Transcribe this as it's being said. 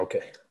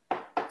Okay.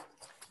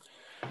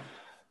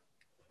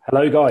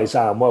 Hello, guys,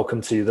 and welcome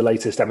to the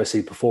latest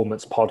MSC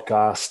Performance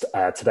Podcast.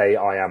 Today,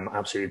 I am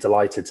absolutely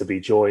delighted to be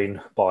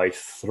joined by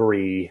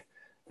three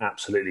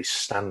absolutely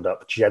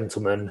stand-up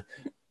gentlemen.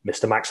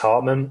 Mr. Max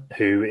Hartman,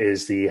 who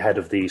is the head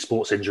of the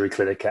Sports Injury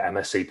Clinic at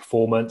MSC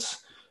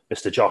Performance.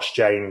 Mr. Josh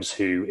James,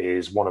 who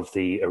is one of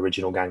the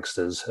original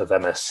gangsters of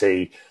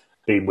MSC,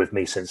 been with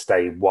me since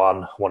day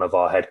one of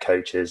our head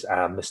coaches,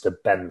 and Mr.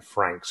 Ben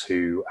Franks,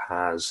 who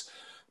has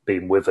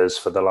been with us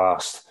for the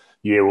last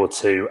year or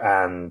two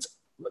and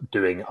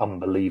doing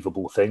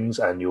unbelievable things.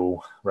 And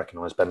you'll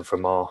recognise Ben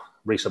from our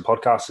recent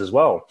podcast as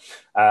well.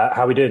 How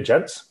are we doing,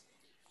 gents?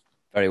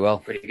 Very well.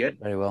 Pretty good.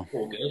 Very well.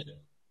 All good.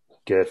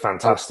 Good,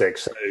 fantastic.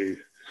 So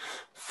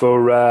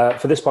for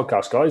this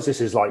podcast, guys,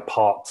 this is like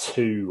part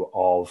 2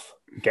 of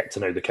Get to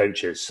Know the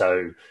Coaches.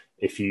 So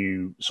if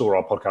you saw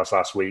our podcast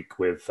last week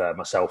with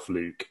myself,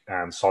 Luke,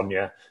 and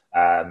Sonia,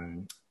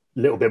 a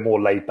little bit more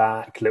laid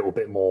back, a little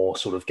bit more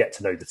sort of get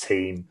to know the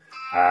team.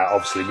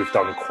 Obviously, we've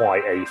done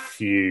quite a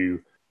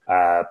few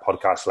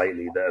podcasts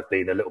lately that have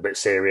been a little bit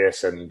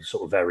serious and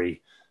sort of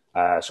very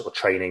sort of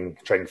training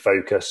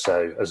focused.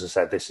 So as I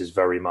said, this is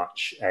very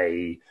much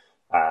a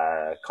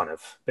kind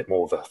of bit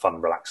more of a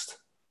fun, relaxed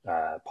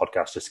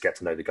podcast just to get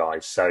to know the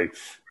guys. So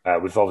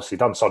we've obviously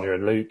done Sonia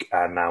and Luke,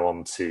 and now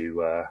on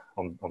to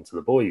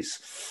the boys.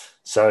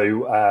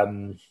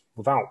 So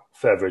without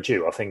further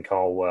ado, I think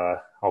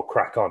I'll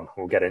crack on.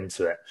 We'll get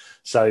into it.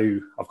 So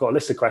I've got a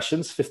list of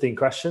questions, 15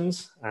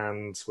 questions,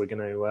 and we're going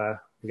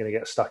to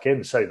get stuck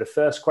in. So the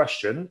first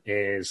question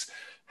is,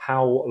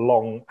 how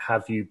long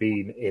have you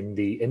been in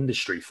the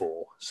industry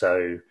for?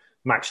 So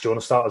Max, do you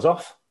want to start us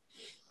off?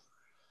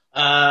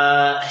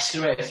 It's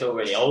going to make me feel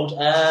really old.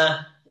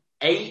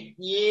 8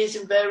 years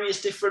in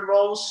various different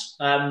roles.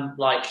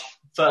 Like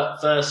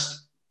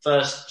first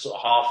sort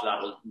of half of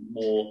that was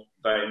more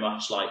very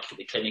much like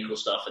the clinical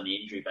stuff and the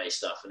injury-based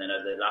stuff, and then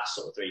over the last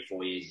sort of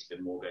 3-4 years, it's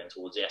been more going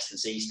towards the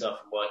S&C stuff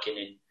and working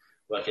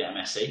at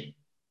MSC.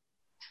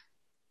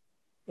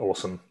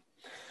 Awesome.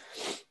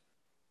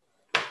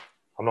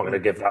 I'm not going to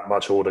give that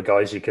much order,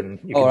 guys. You can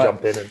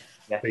jump in and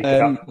speak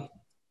up.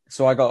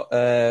 So I got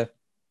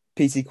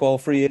PT qual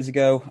 3 years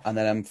ago, and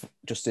then I'm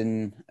just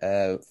in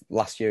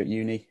last year at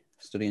uni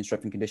studying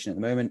strength and conditioning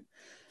at the moment.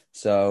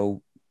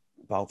 So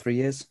about 3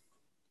 years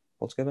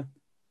altogether.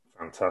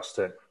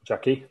 Fantastic.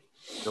 Jackie?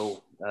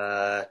 Cool.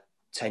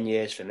 10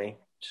 years for me.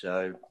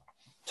 So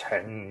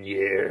 10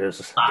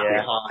 years.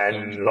 Yeah.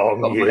 10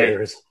 long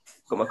years.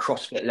 Got my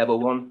CrossFit level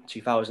 1,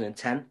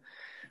 2010.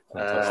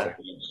 Fantastic.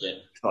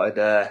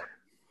 Started,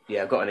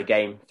 got in a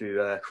game through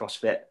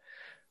CrossFit,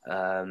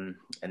 and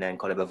then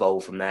kind of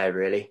evolved from there,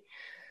 really.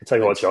 I'll tell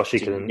you what, Josh, sorry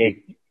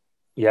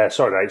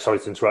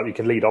to interrupt. You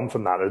can lead on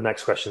from that. The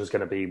next question is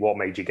going to be what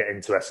made you get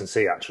into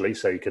S&C, actually,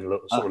 so you can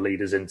sort of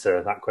lead us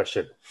into that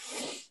question.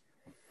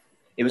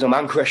 It was a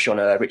man crush on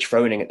Rich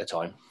Froning at the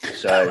time.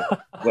 So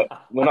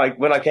when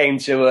I came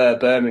to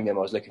Birmingham,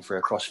 I was looking for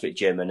a CrossFit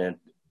gym, and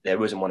there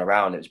wasn't one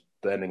around. It was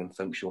Birmingham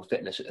Functional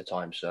Fitness at the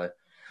time. So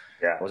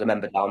yeah, I was a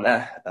member down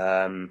there.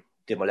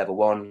 Did my level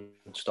 1,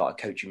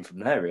 started coaching from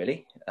there,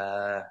 really.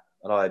 And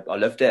I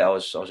loved it. I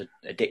was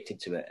addicted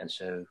to it. And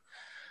so,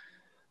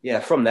 yeah,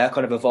 from there,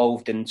 kind of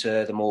evolved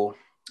into the more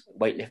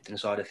weightlifting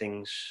side of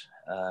things.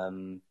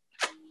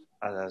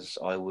 As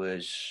I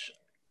was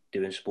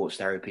doing sports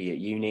therapy at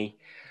uni.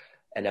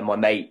 And then my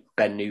mate,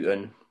 Ben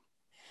Newton,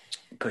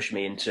 pushed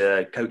me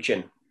into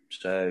coaching.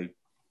 So,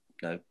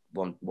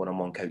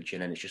 one-on-one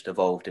coaching, and it's just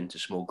evolved into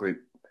small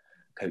group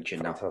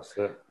coaching now.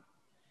 Fantastic.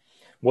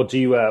 What do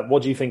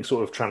you think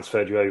sort of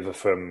transferred you over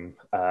from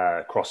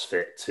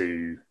CrossFit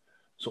to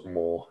sort of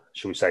more,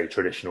 shall we say,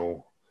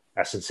 traditional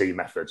S&C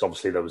methods?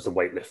 Obviously, there was the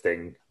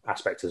weightlifting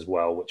aspect as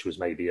well, which was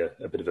maybe a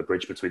bit of a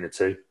bridge between the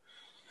two.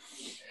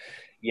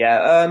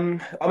 Yeah,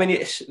 I mean,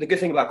 it's the good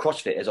thing about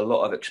CrossFit is a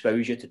lot of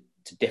exposure to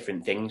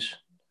different things.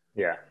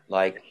 Yeah,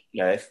 like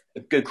if a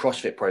good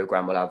CrossFit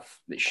program will have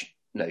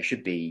it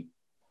should be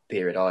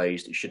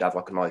periodized. It should have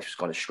like a nice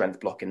kind of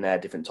strength block in there,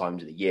 different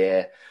times of the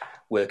year,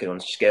 working on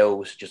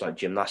skills, just like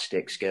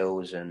gymnastic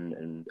skills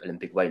and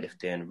Olympic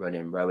weightlifting,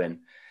 running, rowing.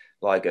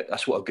 Like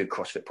that's what a good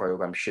CrossFit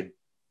program should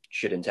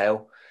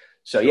entail.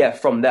 So yeah,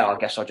 from there, I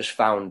guess I just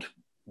found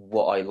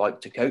what I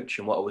liked to coach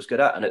and what I was good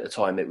at. And at the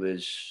time it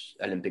was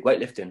Olympic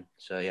weightlifting.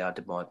 So yeah, I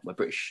did my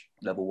British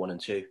level 1 and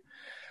 2.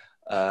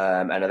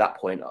 And at that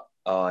point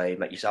I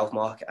met yourself,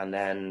 Mark, and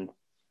then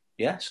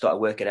started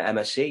working at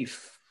MSC.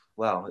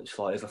 It's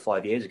over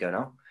 5 years ago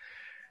now.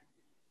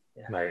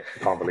 Yeah. Mate, I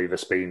can't believe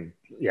it's been,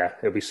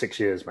 it'll be 6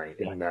 years, mate.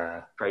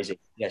 Crazy.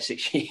 Yeah,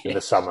 6 years. In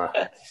the summer.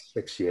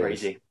 6 years.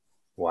 Crazy.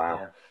 Wow.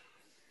 Yeah.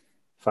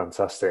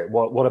 Fantastic.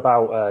 What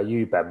about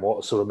you, Ben?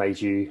 What sort of made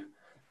you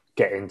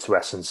get into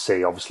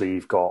S&C? Obviously,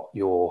 you've got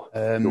your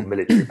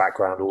military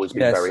background, always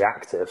been very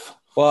active.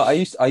 Well, I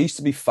used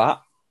to be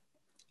fat,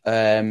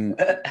 and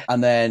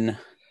then...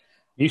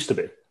 Used to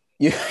be?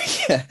 Yeah.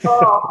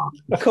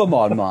 Come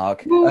on,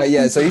 Mark. So I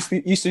used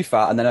to be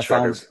fat, and then I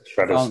found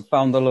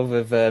the love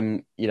of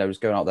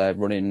just going out there,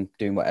 running,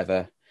 doing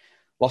whatever.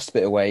 Lost a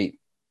bit of weight,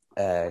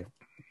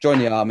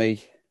 joined the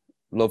army,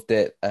 loved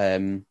it.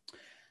 And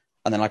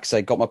then, like I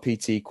said, got my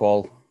PT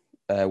qual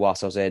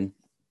whilst I was in.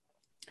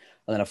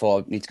 And then I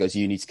thought I need to go to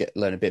uni to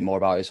learn a bit more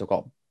about it. So I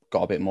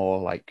got a bit more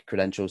like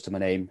credentials to my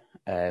name.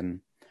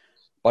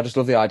 But I just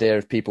love the idea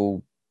of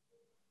people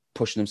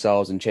pushing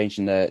themselves and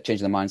changing their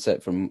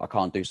mindset from I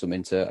can't do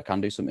something to I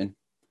can do something.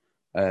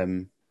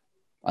 And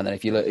then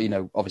if you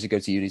obviously go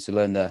to uni to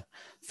learn the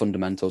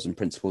fundamentals and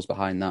principles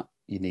behind that,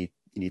 you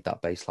need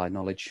that baseline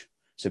knowledge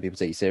so people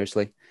take you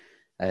seriously.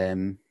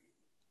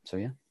 So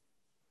yeah.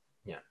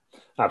 Yeah,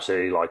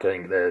 absolutely. Like I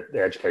think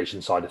the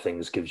education side of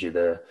things gives you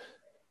the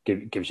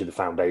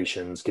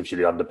foundations, gives you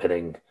the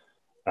underpinning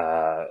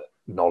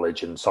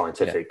knowledge and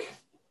scientific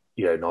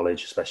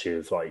knowledge, especially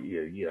of like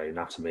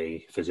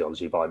anatomy,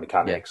 physiology,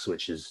 biomechanics,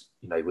 which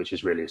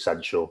is really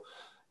essential.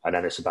 And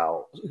then it's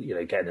about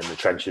getting in the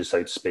trenches,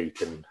 so to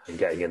speak, and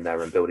getting in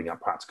there and building up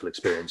practical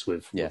experience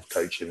with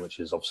coaching, which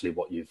is obviously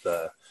what you've.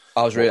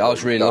 I was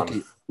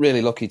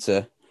really lucky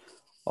to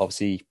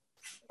obviously.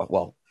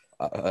 Well,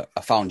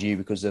 I found you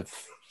because of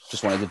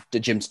just wanted the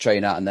gym to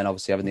train at, and then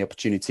obviously having the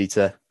opportunity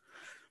to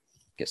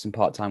get some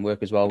part-time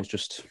work as well was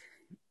just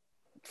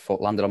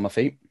landed on my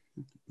feet.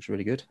 It was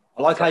really good.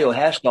 I like how your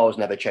hairstyle's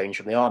never changed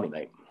from the army,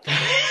 mate.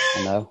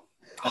 I know.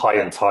 High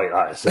and tight,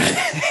 that is.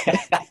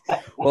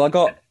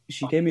 Well,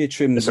 she gave me a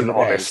trim. It's an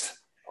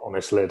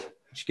honest lid.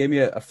 She gave me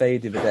a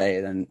fade the other day,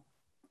 and then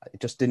it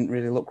just didn't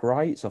really look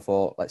right. So I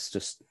thought, let's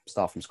just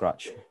start from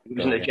scratch. It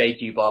wasn't a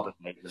JQ barber,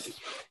 mate.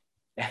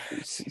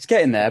 It's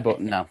getting there, but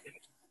no.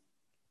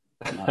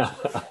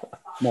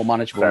 More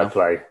manageable Fair now.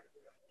 play.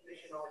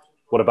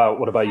 What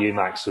about you,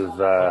 Max, with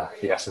the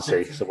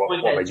S&C? So what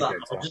made you go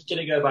to I'm just going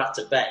to go back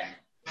to Ben.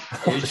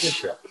 I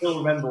still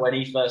remember when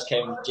he first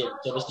came to the gym.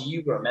 So obviously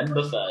you were a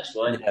member first,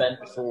 weren't you, Ben,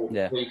 before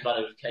we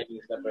kind of came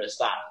as a member of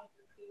staff.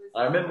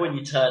 I remember when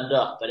you turned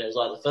up, and it was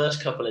like the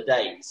first couple of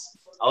days,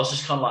 I was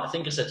just kind of like, I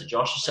think I said to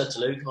Josh, I said to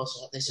Luke, I was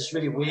like, there's this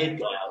really weird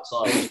guy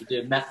outside who's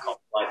doing Metcon for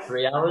like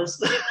 3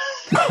 hours.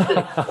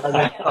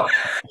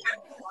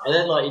 And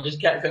then like he just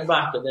kept coming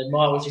back, and then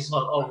Mike was just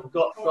like, oh, we've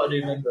got to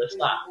do member of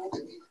staff.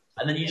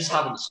 And then you just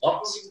haven't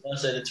stopped.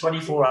 So the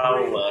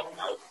 24-hour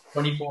workout,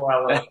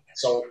 24-hour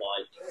assault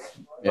bike.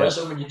 Yeah.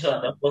 So when you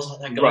turned up, I was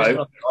like, that guy's been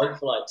on the bike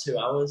for like 2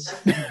 hours.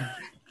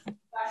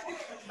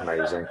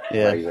 Amazing.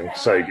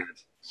 So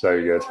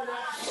good.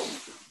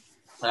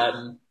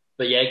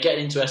 But yeah,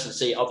 getting into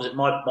S&C, obviously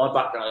my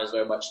background is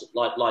very much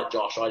like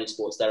Josh. I did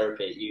sports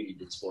therapy at uni,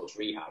 did sports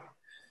rehab.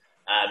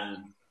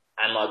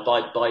 And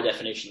like by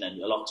definition, then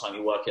a lot of time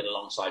you're working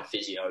alongside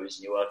physios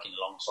and you're working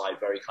alongside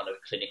very kind of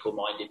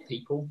clinical-minded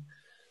people.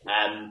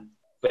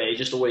 But it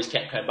just always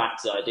kept coming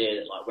back to the idea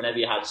that like whenever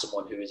you had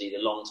someone who was either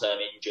long-term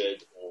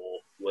injured or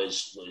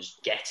was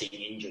getting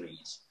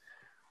injuries,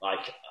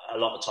 like a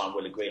lot of time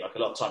we'll agree, like a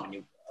lot of time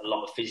a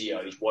lot of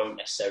physios won't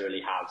necessarily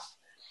have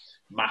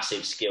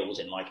massive skills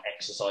in like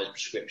exercise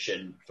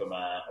prescription from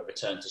a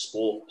return to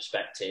sport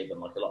perspective, and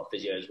like a lot of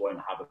physios won't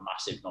have a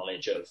massive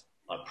knowledge of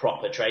like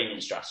proper training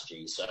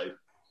strategies. So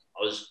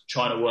I was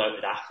trying to work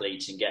with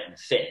athletes and get them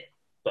fit,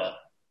 but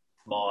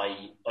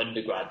my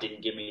undergrad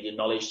didn't give me the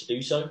knowledge to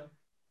do so.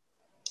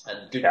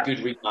 And good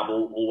rehab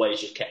always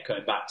just kept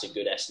coming back to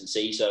good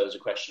S&C. So it was a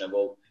question of,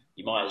 well,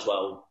 you might as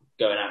well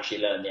go and actually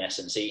learn the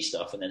S&C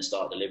stuff and then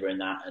start delivering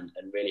that and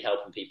really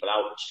helping people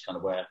out, which is kind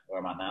of where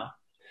I'm at now.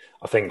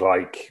 I think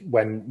like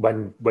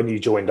when you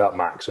joined up,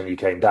 Max, when you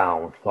came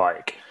down,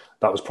 like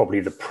that was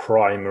probably the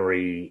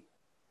primary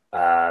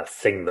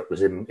thing that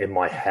was in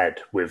my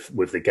head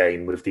with the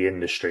game, with the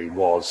industry,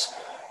 was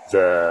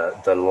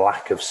the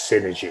lack of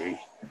synergy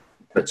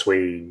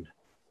between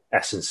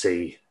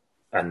S&C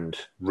and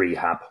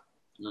rehab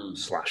 /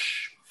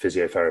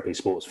 physiotherapy,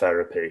 sports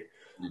therapy,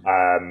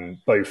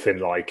 both in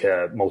like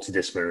a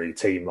multidisciplinary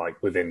team,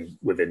 like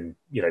within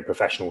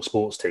professional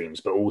sports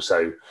teams, but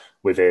also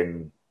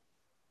within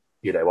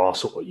our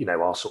sort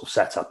of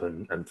setup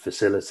and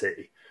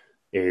facility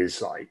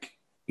is like,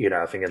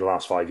 I think in the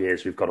last 5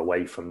 years we've got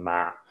away from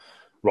that.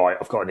 Right,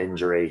 I've got an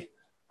injury.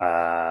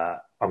 I'm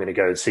going to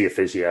go and see a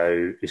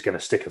physio. He's going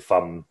to stick a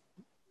thumb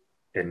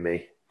in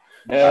me.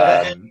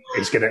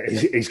 He's going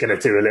to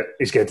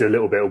do a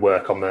little bit of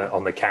work on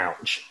the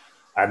couch,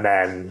 and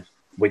then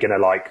we're going to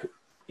like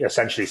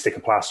essentially stick a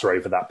plaster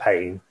over that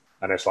pain,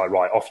 and it's like,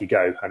 right, off you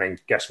go. And then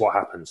guess what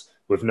happens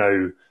with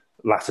no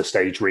latter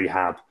stage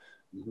rehab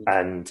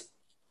and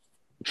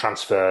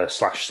transfer /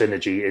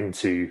 synergy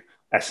into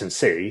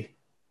S&C,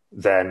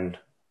 then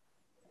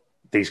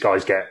these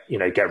guys get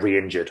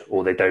re-injured,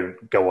 or they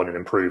don't go on and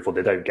improve, or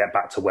they don't get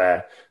back to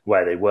where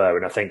they were.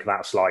 And I think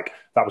that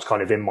was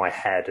kind of in my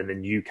head. And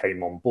then you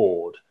came on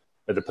board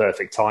at the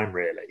perfect time,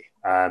 really,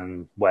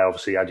 where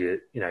obviously you had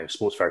your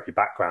sports therapy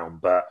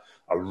background, but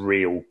a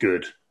real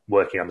good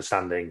working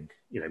understanding,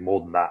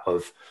 more than that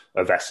of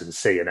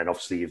S&C. And then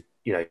obviously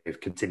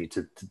you've continued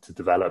to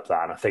develop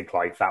that. And I think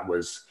like that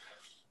was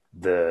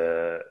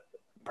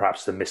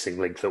perhaps the missing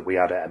link that we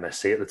had at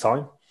MSC at the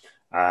time.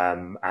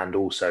 And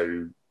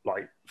also,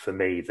 like for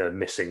me, the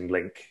missing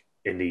link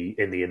in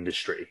the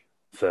industry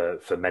for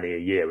many a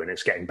year, and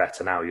it's getting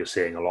better now. You're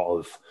seeing a lot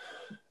of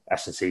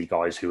S&C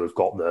guys who have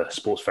got the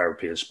sports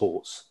therapy and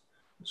sports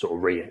sort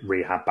of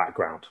rehab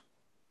background.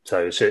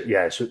 So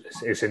yeah,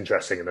 it's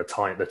interesting, and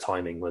the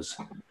timing was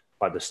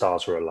like the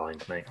stars were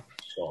aligned, mate.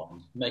 So,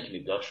 making me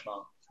blush,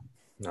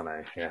 man.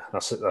 No, yeah,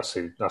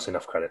 that's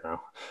enough credit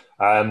now.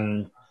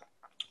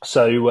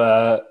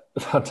 So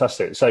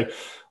fantastic. So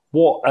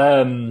what?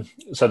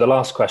 So the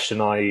last question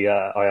I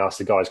asked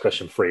the guys,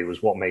 question 3,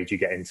 was what made you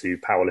get into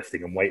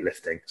powerlifting and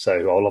weightlifting?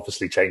 So I'll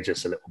obviously change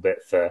this a little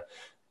bit for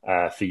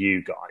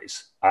you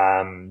guys.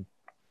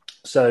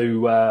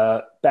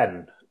 So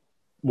Ben,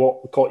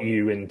 what got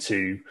you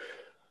into?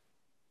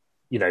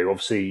 You know,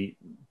 obviously,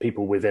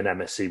 people within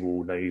MSC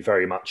will know you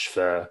very much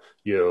for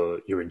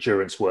your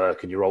endurance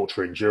work and your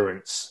ultra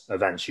endurance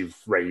events. You've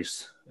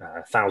raised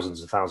thousands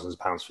and thousands of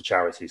pounds for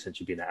charity since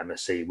you've been at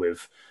MSC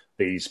with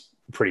these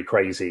pretty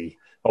crazy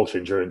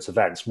ultra endurance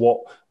events.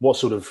 What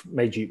sort of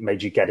made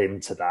you get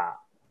into that?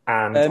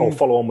 And I'll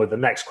follow on with the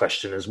next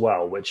question as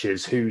well, which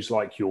is who's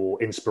like your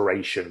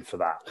inspiration for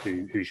that?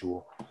 Who's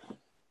your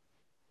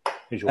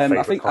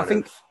favorite? I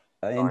think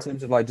in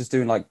terms of like just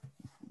doing like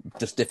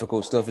just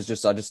difficult stuff, is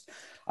just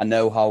I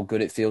know how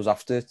good it feels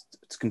after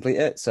to complete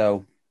it.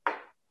 So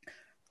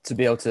to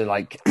be able to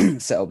like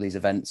set up these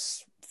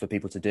events for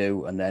people to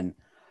do and then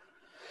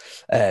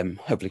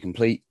hopefully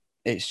complete,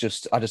 it's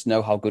just I just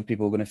know how good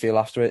people are going to feel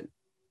after it.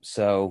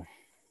 So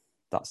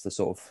that's the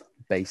sort of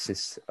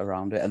basis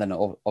around it. And then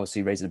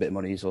obviously raising a bit of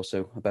money is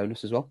also a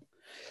bonus as well.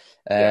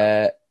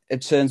 In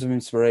terms of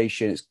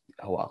inspiration, it's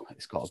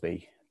got to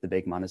be the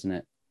big man, isn't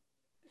it?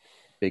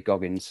 Big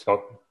Goggins.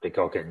 Big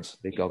Goggins.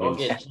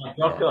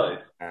 Jocko.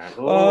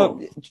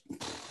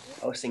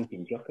 I was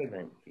thinking Jocko,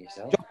 man, for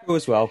yourself. Jocko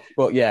as well,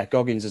 but yeah,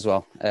 Goggins as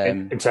well.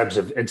 In terms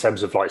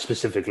of like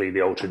specifically the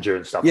ultra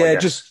endurance stuff. Yeah, in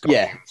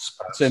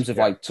terms of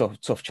like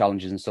tough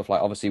challenges and stuff.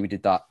 Like obviously we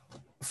did that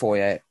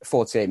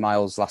 48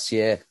 miles last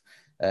year.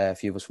 A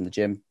few of us from the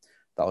gym.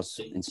 That was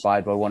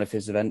inspired by one of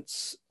his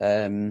events.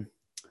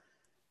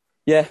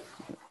 Yeah,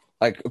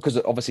 like because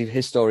obviously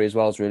his story as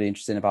well is really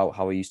interesting about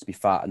how he used to be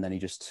fat and then he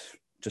just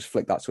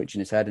flicked that switch in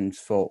his head and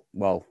thought,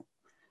 well,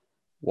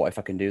 what if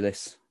I can do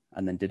this?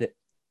 And then did it.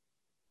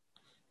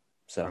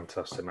 So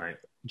fantastic, mate.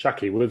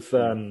 Jackie, with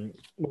the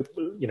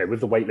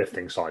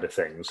weightlifting side of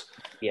things,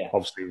 yeah.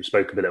 Obviously we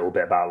spoke a little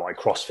bit about like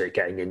CrossFit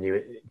getting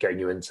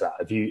you into that.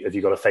 Have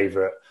you got a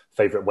favorite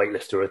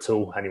weightlifter at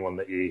all? Anyone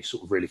that you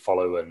sort of really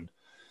follow and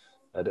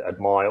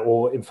admire,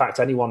 or in fact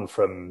anyone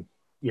from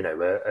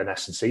an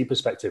S&C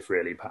perspective,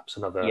 really, perhaps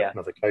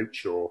another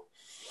coach or.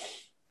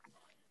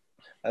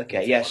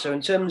 Okay, yeah. So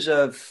in terms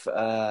of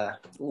my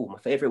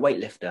favourite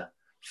weightlifter,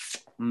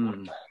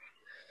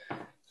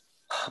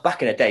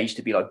 back in the day, it used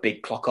to be like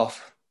Big Clock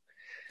Off.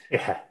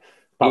 Yeah,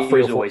 about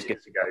 3 or 4 years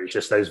ago,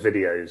 just those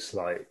videos,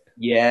 like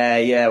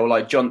or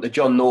like the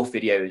John North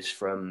videos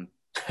from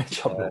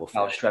John North,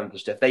 Power Strength and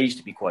stuff. They used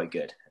to be quite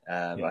good.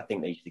 I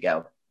think they used to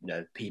get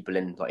people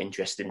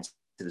interested into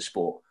the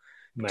sport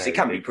because it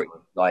can be pretty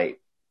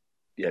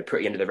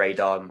pretty under the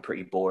radar and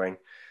pretty boring.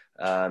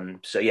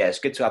 So yeah, it's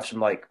good to have some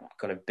like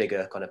kind of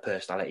bigger kind of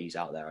personalities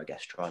out there, I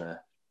guess, trying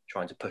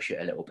to push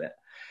it a little bit.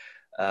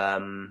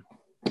 So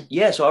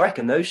I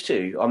reckon those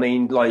two. I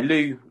mean, like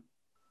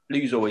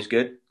Lou's always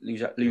good. Lou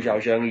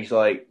Zhaozheng, he's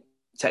like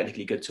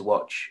technically good to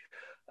watch.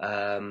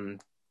 That's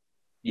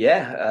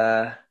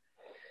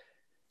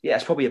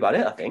probably about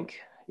it, I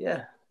think.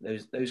 Yeah,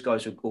 those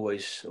guys are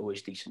always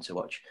decent to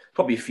watch.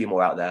 Probably a few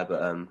more out there,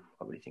 but I can't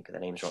really think of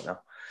their names right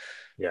now.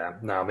 Yeah,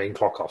 no, I mean,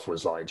 Clock Off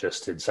was like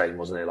just insane,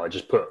 wasn't it? Like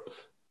just put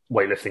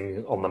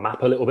weightlifting on the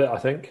map a little bit, I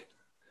think.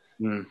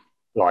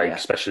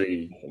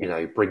 Especially,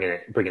 bringing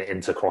it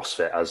into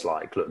CrossFit as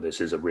like, look, this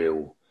is a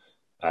real,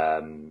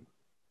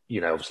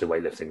 obviously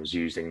weightlifting was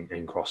used in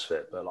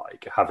CrossFit, but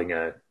like having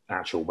a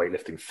actual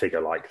weightlifting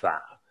figure like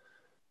that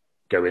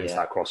go into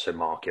that CrossFit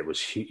market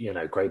was,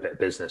 great bit of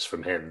business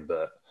from him,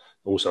 but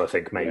also I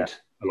think made a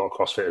lot of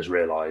CrossFitters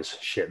realise,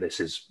 shit,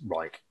 this is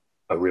like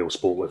a real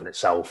sport within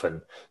itself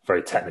and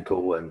very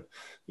technical, and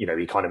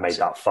he kind of made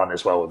that fun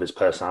as well with his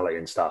personality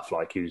and stuff.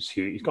 Like he's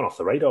gone off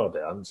the radar a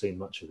bit. I haven't seen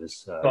much of his.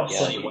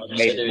 Sonny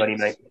Webster doing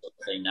the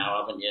thing now,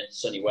 haven't you?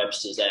 Sonny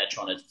Webster's there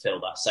trying to fill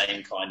that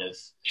same kind of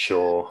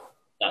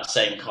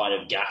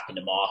gap in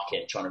the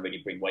market, trying to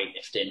really bring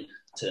weightlifting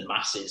to the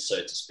masses, so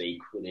to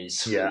speak, with his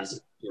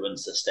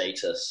influencer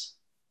status.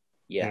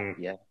 Yeah.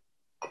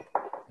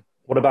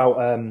 What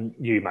about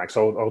you, Max?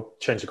 I'll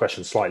change the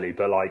question slightly,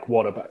 but like,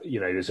 what about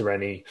is there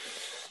any?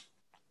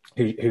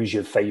 Who's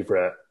your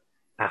favourite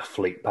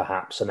athlete,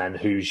 perhaps, and then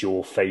who's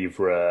your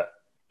favourite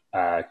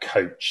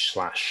coach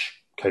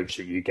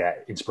that you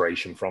get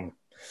inspiration from?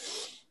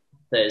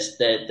 There's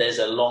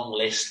a long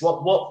list.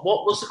 What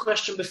was the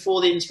question before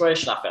the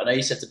inspiration athlete? I know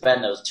you said to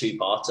Ben there was a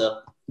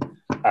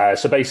 2-parter.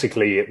 So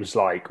basically, it was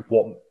like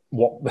what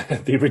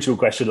the original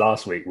question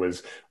last week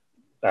was.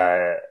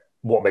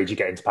 What made you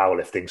get into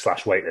powerlifting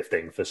 /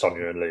 weightlifting for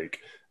Sonia and Luke?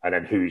 And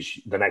then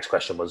the next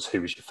question was,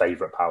 who was your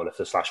favourite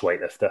powerlifter /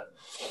 weightlifter?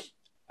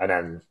 And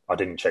then I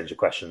didn't change the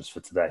questions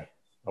for today.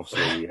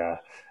 Obviously,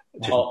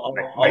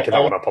 making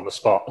that one up on the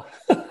spot.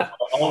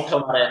 I'll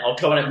come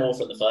at it more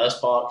from the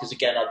first part because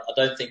again, I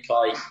don't think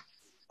I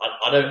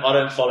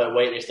don't follow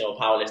weightlifting or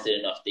powerlifting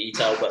in enough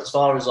detail. But as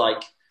far as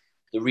like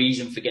the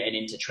reason for getting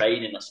into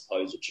training, I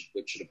suppose, which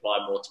should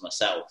apply more to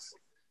myself.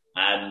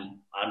 I'm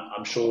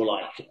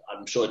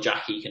sure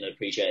Jackie can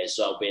appreciate it as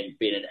well, being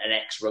an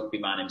ex-rugby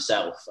man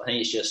himself. I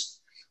think it's just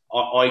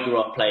I grew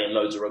up playing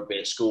loads of rugby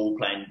at school,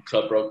 playing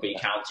club rugby,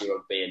 county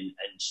rugby, and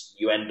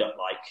you end up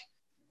like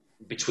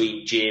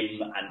between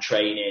gym and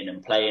training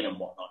and playing and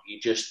whatnot, you're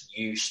just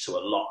used to a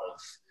lot of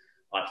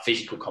like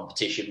physical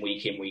competition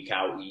week in, week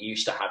out. You're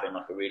used to having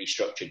like a really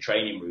structured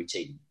training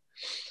routine.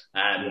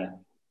 And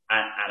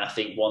I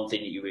think one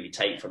thing that you really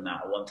take from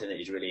that, or one thing that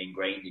is really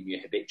ingrained in you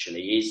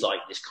habitually, is like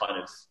this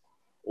kind of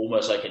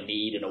almost like a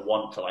need and a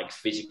want for like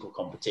physical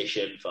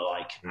competition, for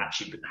like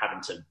actually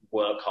having to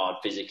work hard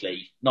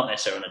physically, not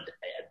necessarily on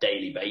a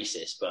daily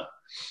basis, but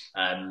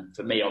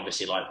for me,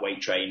 obviously, like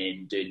weight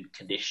training, doing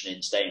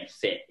conditioning, staying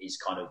fit is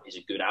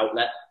a good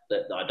outlet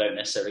that I don't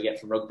necessarily get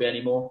from rugby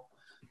anymore.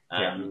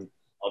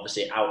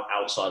 Obviously,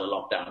 outside of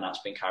lockdown, that's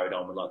been carried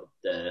on with like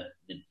the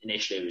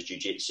initially it was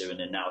jiu-jitsu and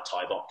then now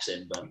Thai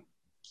boxing, but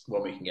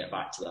when we can get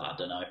back to that, I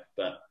don't know.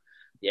 But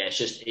yeah, it's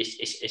just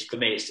it's for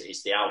me,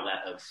 it's the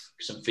outlet of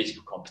some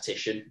physical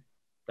competition,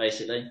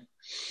 basically.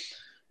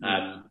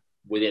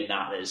 Within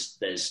that,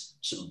 there's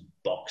some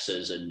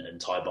boxers and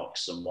Thai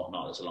boxers and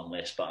whatnot. There's a long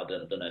list, but I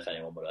don't know if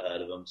anyone would have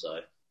heard of them. So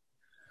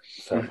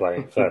fair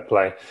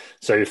play.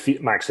 So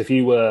Max, if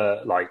you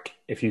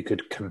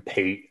could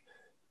compete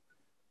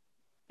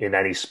in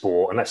any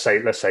sport, and let's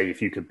say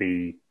if you could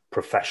be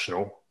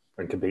professional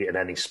and compete in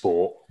any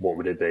sport, what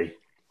would it be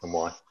and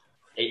why?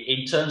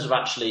 In terms of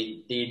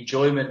actually the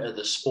enjoyment of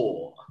the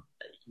sport,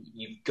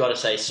 you've got to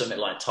say something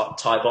like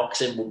Thai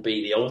boxing would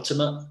be the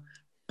ultimate.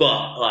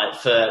 But like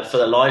for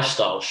the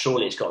lifestyle,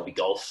 surely it's got to be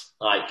golf.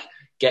 Like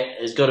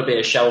there's got to be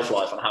a shelf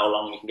life on how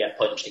long you can get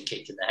punched and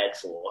kicked in the head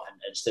for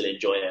and still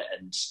enjoy it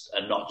and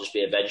not just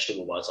be a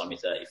vegetable by the time you're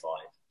 35.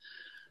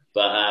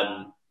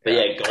 But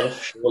yeah,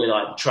 golf, surely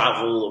like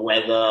travel, the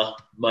weather,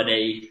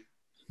 money,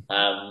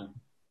 the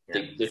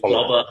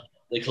clobber,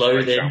 the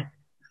clothing.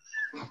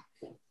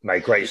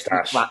 Mate, great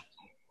stash.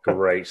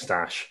 Great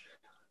stash.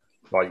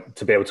 Like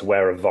to be able to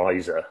wear a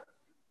visor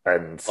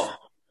and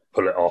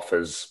pull it off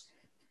as,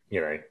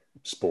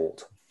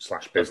 sport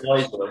 / business.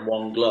 A visor and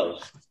one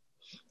glove.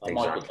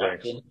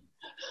 Exactly.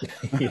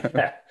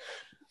 Yeah.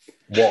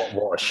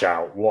 What a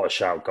shout. What a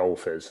shout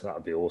golf is. That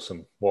would be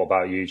awesome. What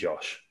about you,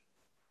 Josh?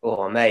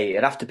 Oh, mate,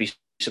 it'd have to be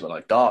something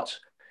like darts.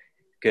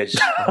 Because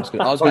I was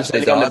going to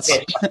say darts.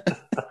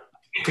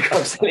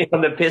 Constantly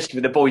on the pitch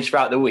with the boys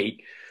throughout the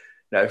week.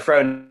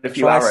 Throwing a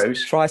few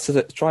arrows.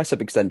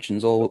 Tricep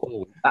extensions.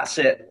 All. That's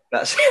it.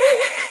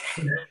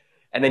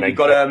 And then you've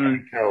got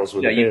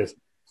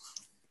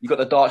you've got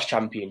the darts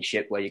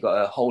championship where you've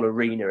got a whole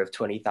arena of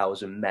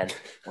 20,000 men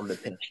on the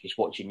pitch just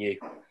watching you.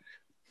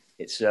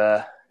 It's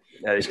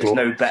there's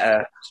no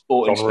better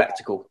sporting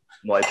spectacle,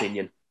 in my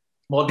opinion.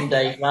 Modern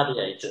day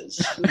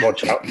gladiators.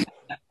 Watch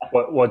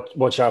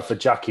out for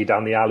Jackie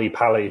down the alley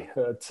pally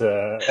at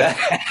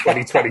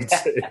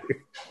 2022.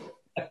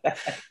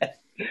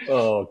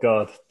 Oh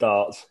God,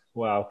 darts!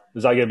 Wow,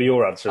 is that going to be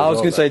your answer? I was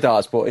going to say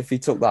darts, but if he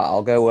took that,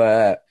 I'll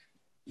go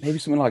maybe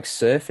something like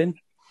surfing.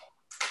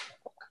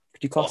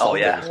 Could you class that? Oh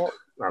yeah,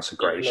 that's a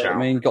great shout. I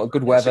mean, got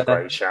good weather. That's a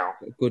great shout.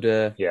 Good,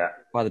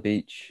 by the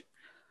beach.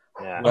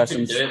 Yeah, I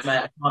can do it, mate.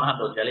 I can't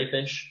handle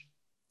jellyfish.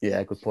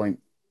 Yeah, good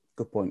point.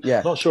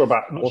 Yeah, not sure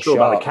about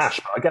the cash,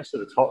 but I guess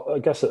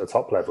at the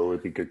top level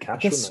would be good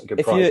cash, wouldn't it?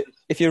 Good prize.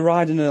 If you're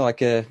riding a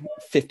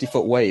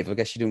 50-foot wave, I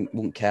guess you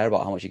wouldn't care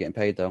about how much you're getting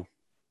paid, though.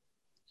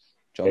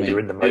 Do you know what I mean? You're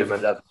in the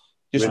moment.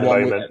 Just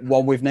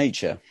one with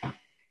nature.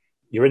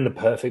 You're in the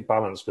perfect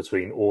balance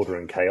between order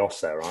and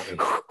chaos there, aren't you?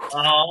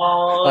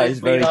 Oh, that is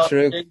very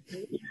true.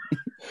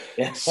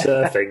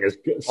 Surfing is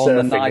on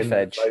the knife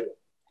edge.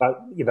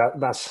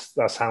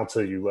 That's how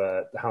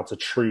to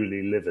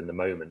truly live in the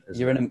moment.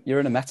 You're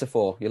in a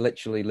metaphor. You're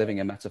literally living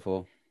a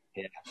metaphor.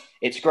 Yeah,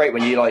 it's great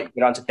when you go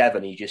down to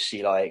Devon and you just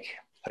see like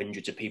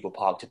hundreds of people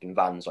parked up in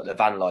vans, like the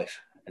van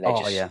life, and they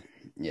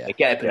they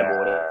get up in the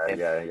morning,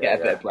 get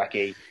a bit of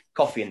brekkie,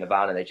 coffee in the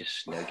van, and they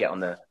just get on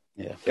the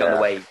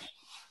wave.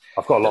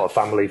 I've got a lot of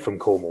family from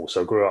Cornwall,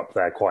 so I grew up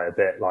there quite a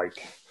bit,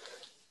 like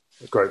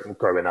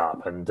growing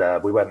up, and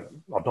we went.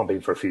 I've not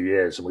been for a few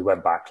years, and we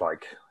went back I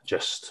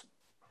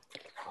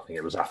think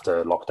it was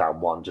after lockdown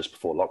 1, just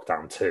before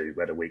lockdown 2.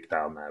 We had a week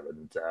down there,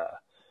 and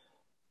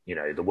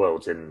the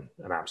world's in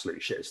an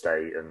absolute shit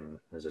state, and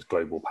there's this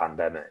global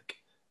pandemic,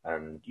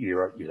 and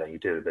you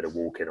do a bit of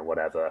walking or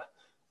whatever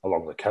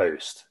along the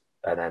coast,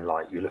 and then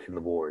you look in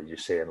the water and you're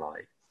seeing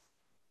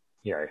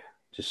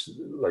just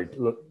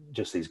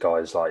these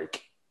guys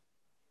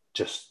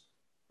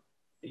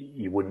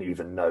you wouldn't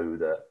even know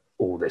that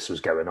all this was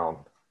going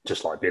on.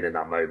 Just being in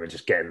that moment,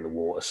 just getting in the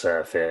water,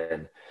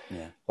 surfing,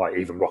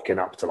 even rocking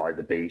up to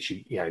the beach.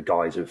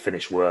 Guys who've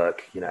finished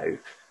work, get a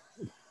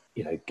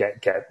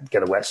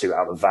wetsuit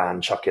out of the van,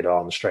 chuck it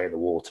on, straight in the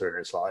water, and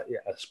it's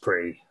that's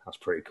pretty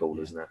cool,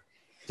 isn't it?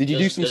 Did you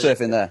do some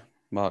surfing there,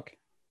 Mark?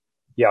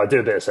 Yeah, I do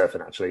a bit of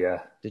surfing actually.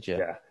 Yeah, Did you?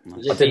 yeah.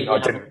 Nice. I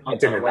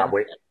didn't in that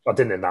week. I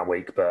didn't in that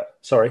week, but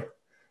sorry.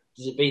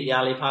 Does it beat the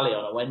Ali Pali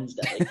on a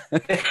Wednesday?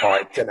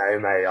 I don't know,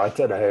 mate. I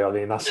don't know. I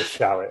mean, that's a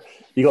shout.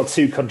 You got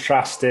two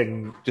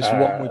contrasting. Just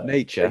one with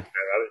nature.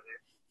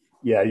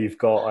 Yeah, you've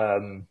got.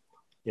 I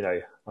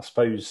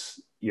suppose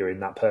you're in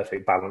that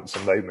perfect balance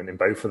and moment in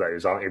both of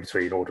those, aren't you,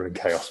 between order and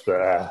chaos?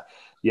 But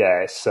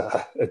it's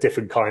a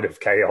different kind of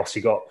chaos.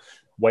 You got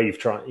wave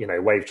trying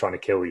to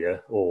kill you,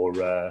 or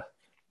the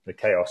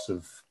chaos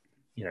of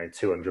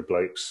 200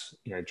 blokes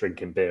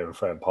drinking beer and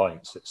throwing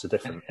pints. It's a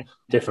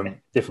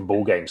different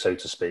ball game, so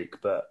to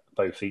speak, but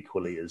both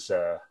equally as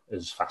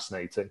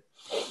fascinating.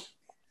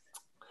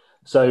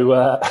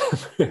 So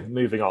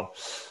moving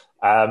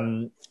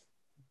on,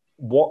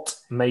 what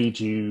made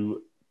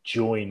you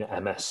join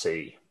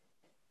MSC?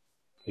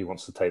 Who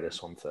wants to take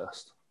this one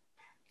first?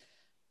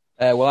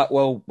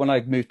 Well, when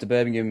I moved to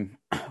Birmingham,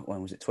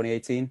 when was it,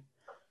 2018,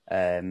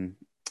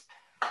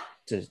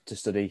 to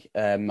study,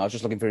 I was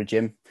just looking for a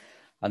gym,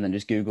 and then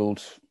just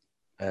Googled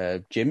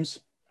gyms,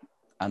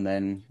 and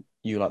then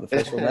you were like the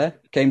first one there.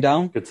 Came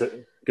down. Good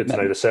to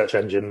know the search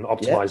engine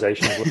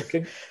optimization is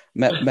working.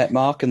 Met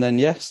Mark, and then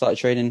started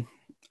training,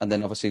 and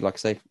then obviously, like I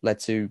say, led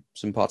to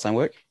some part-time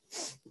work,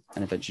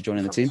 and eventually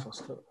joining the team.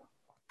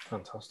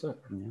 Fantastic.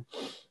 Yeah.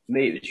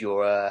 Me, it was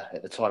your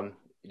at the time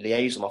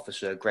liaison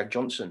officer Greg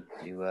Johnson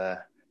who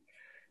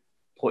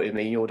pointed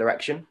me in your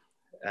direction,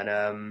 and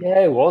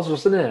it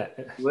wasn't it?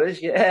 It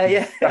was,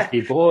 yeah.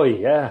 Jackie boy,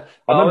 yeah.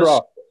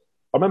 I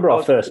remember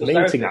our first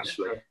meeting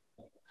actually.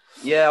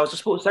 Yeah, I was a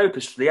sports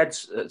therapist for the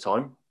Eds at the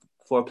time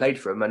before I played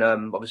for him, and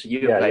obviously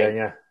you were playing.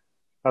 Yeah.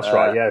 That's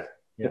right. Yeah,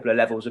 a couple of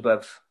levels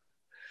above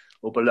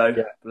or below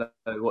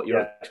what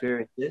your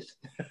experience is.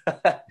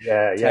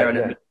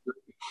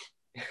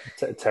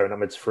 Tearing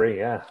Mids free,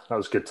 yeah, that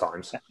was good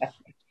times.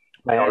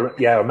 Mate,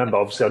 I remember.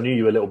 Obviously, I knew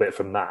you a little bit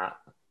from that,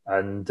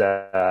 and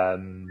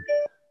then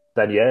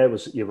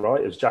you're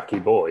right. It was Jackie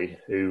Boy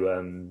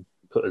who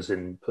put us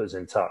in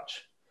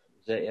touch.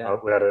 Is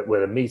it, we had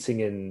a meeting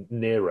in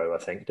Nero, I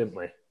think, didn't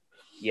we?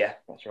 Yeah,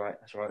 that's right.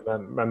 I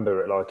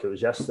remember it like it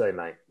was yesterday,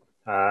 mate.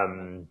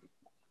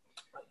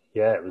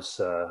 It was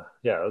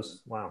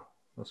wow,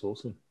 that's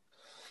awesome,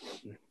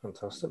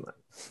 fantastic,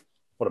 mate.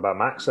 What about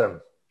Max?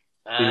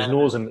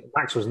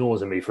 Max was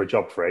nosing me for a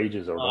job for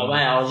ages. Mate,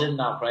 I was in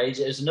that for ages.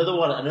 It was another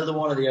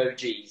one of the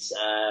OGs.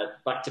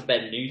 Back to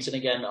Ben Newton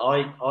again.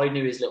 I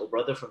knew his little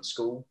brother from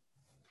school.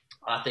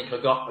 I think I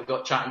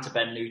got chatting to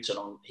Ben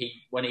Newton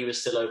when he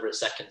was still over at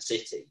Second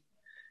City.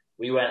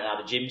 We went and had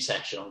a gym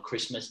session on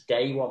Christmas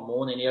Day one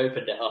morning. He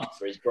opened it up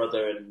for his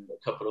brother and a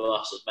couple of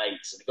us as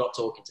mates, and I got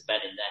talking to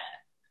Ben in there.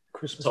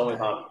 Christmas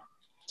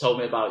told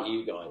me about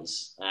you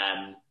guys.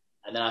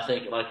 And then I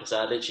think, like I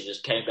said, I literally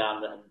just came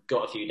down and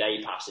got a few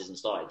day passes and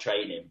started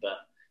training. But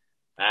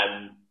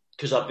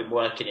because I've been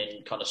working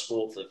in kind of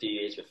sport for a few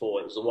years before,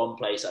 it was the one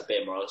place I've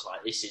been where I was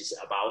like, this is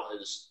about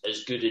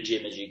as good a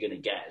gym as you're going to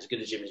get, as good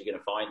a gym as you're going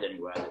to find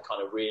anywhere. That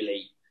kind of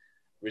really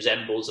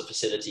resembles a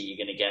facility you're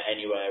going to get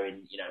anywhere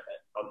in,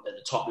 at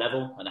the top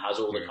level, and has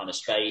all the kind of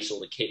space, all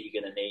the kit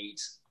you're going to need,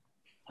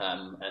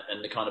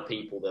 and the kind of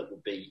people that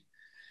would be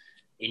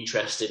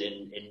interested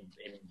in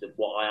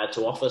what I had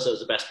to offer. So it was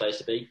the best place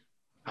to be.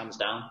 Hands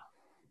down.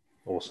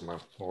 Awesome, man.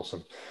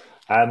 Awesome.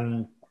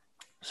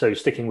 So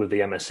sticking with the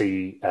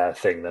MSC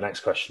thing, the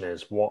next question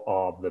is, what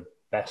are the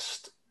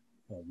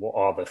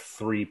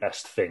three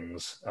best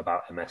things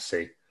about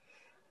MSC,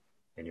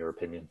 in your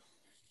opinion?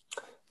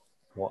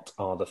 What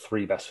are the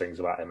three best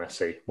things about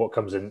MSC? What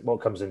comes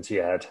into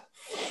your head?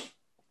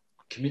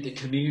 The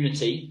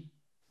community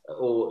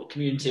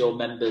or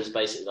members,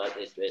 basically, like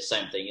it's the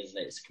same thing, isn't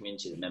it? It's the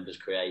community that members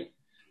create.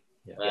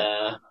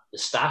 The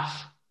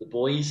staff, the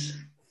boys,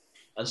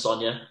 and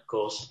Sonia, of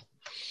course.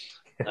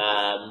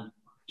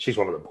 She's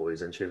one of the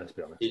boys, isn't she? Let's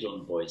be honest. She's one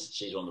of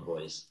the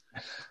boys.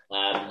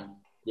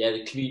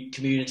 The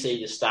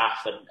community, the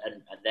staff,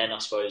 and then I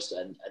suppose,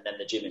 and then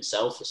the gym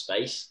itself, the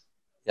space.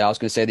 Yeah, I was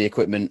going to say the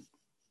equipment.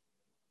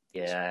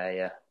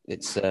 Yeah.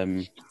 It's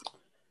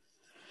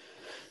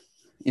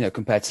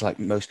compared to like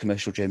most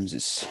commercial gyms,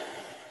 it's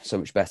so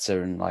much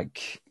better, and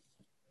like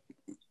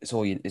it's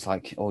all you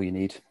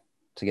need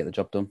to get the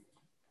job done.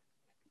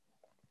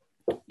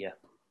 Yeah.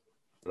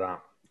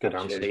 That good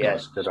answer. Yeah,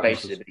 good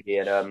space and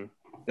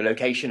the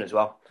location as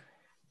well.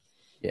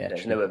 Yeah,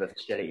 there's no other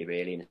facility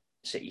really in the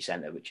city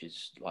centre which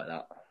is like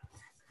that.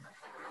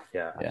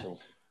 Yeah.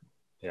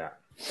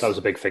 That was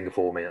a big thing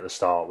for me at the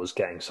start, was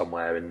getting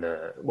somewhere in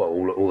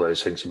all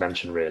those things you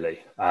mentioned really.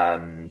 I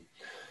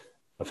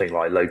think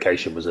like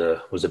location was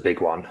a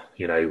big one.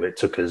 It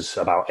took us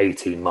about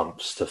 18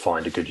 months to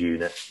find a good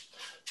unit.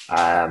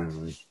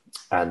 But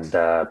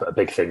a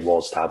big thing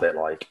was to have it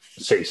like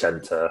city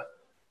centre.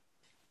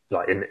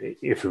 Like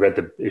if you read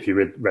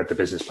the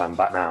business plan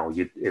back now,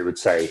 it would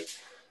say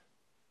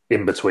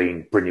in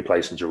between Brynny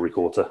Place and Jewellery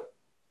Quarter,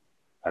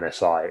 and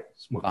it's like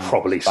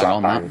probably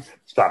slap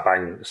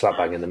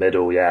bang in the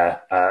middle. Yeah,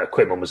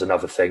 equipment was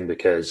another thing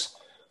because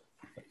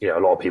a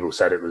lot of people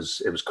said it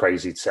was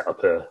crazy to set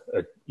up a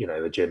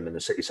gym in the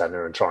city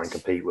centre and try and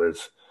compete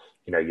with,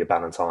 your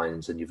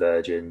Ballantines and your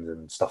Virgins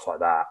and stuff like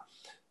that.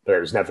 But it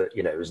was never,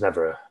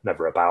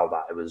 never about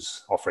that. It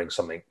was offering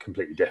something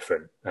completely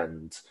different,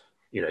 and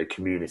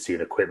community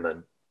and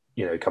equipment,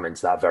 come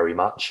into that very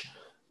much.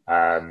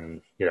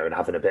 And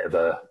having a bit of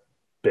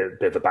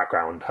a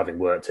background, having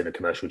worked in a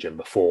commercial gym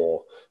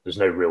before, there's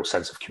no real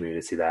sense of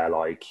community there.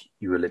 Like,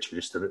 you were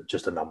literally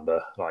just a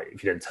number. Like,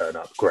 if you didn't turn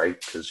up, great,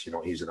 because you're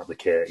not using up the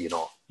kit, you're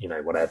not,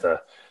 whatever.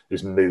 It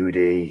was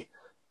moody.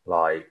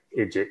 Like,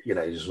 it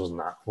just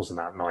wasn't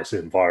that nice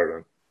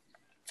environment.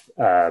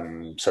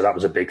 So that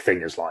was a big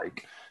thing, is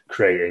like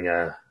creating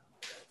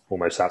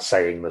almost that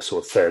saying, the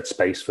sort of third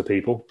space for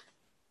people,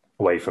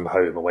 away from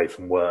home, away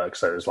from work.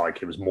 So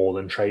it was more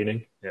than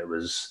training. It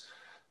was,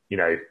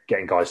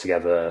 getting guys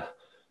together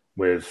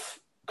with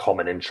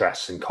common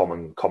interests and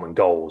common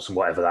goals, and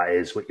whatever that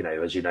is.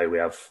 As we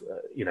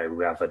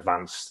have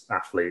advanced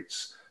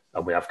athletes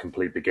and we have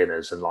complete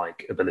beginners, and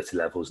like ability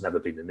level's never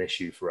been an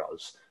issue for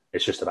us.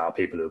 It's just about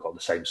people who've got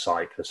the same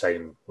psyche, the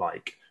same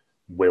like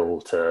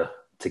will to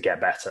get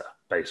better,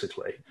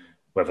 basically,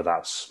 whether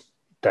that's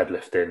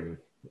deadlifting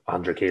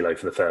 100 kilo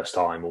for the first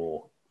time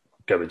or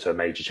going to a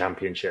major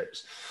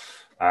championships.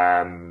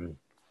 And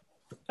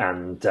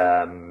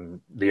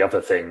the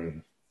other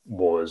thing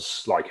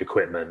was like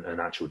equipment and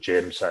actual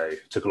gym. So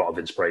took a lot of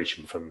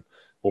inspiration from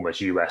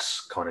almost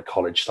US kind of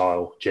college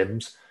style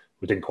gyms.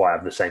 We didn't quite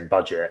have the same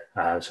budget,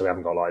 so we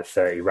haven't got like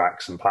 30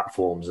 racks and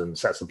platforms and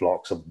sets of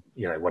blocks and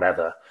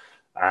whatever.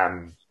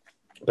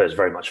 But it's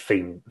very much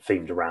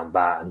themed around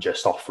that, and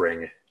just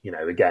offering,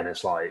 again,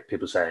 it's like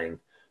people saying,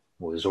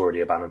 well, there's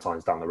already a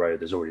Ballantines down the road,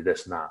 there's already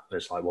this and that.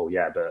 It's like, well,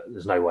 yeah, but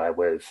there's nowhere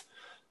with,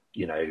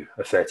 a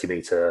 30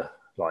 meter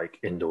like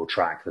indoor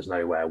track. There's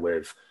nowhere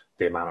with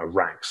the amount of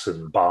racks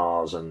and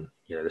bars and,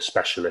 the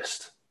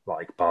specialist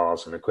like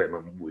bars and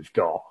equipment we've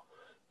got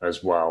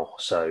as well.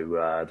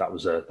 So that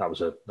was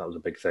a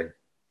big thing.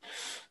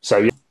 So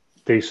yeah,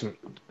 decent.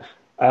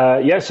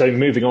 So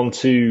moving on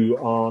to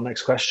our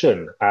next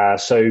question.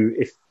 So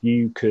if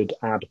you could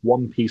add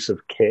one piece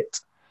of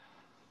kit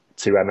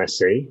to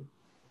MSC,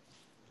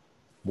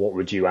 what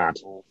would you add?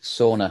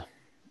 Sauna.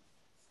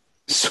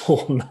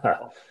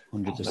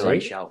 100%.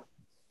 Great shout.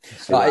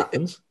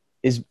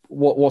 Is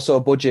what sort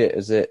of budget?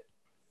 Is it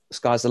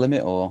sky's the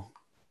limit, or?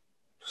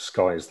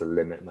 Sky's the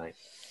limit, mate.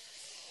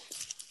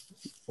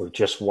 With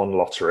just one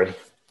lottery.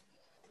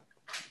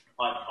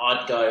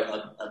 I'd go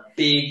a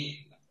big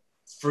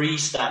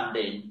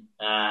freestanding,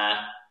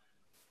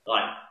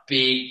 like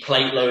big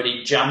plate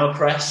loading jammer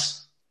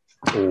press.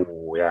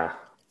 Oh yeah.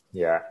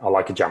 I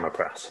like a jammer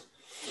press.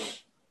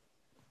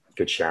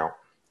 Good shout.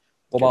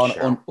 What about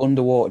an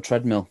underwater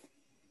treadmill?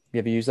 Have you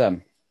ever used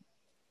them?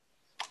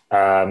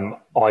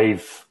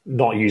 I've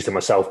not used it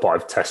myself, but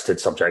I've tested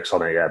subjects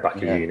on it. Yeah, back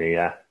in uni.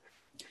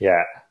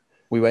 Yeah.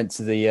 We went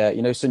to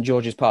the St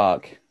George's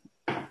Park.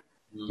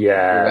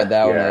 Yeah, we went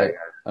there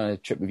on a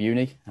trip with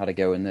uni. Had to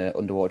go in the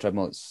underwater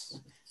treadmill.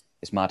 It's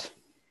mad.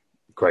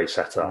 Great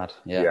setup.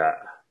 Mad.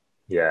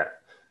 Yeah.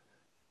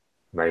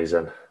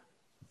 Amazing.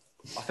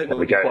 I think what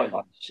would be quite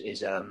nice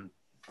is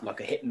like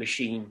a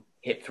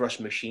hip thrust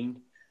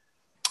machine.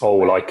 Oh,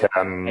 like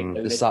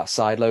the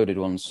side loaded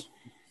ones.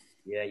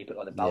 Yeah, you put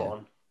like the belt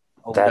on.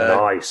 They're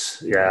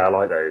nice. Yeah, I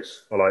like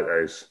those.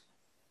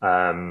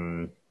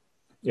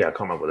 Yeah, I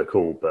can't remember what they're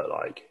called, but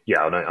like,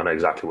 yeah, I know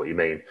exactly what you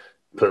mean.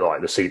 Put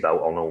like the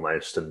seatbelt on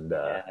almost, and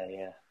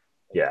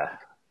yeah,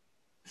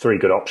 three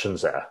good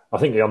options there. I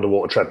think the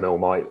underwater treadmill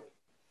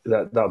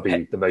that would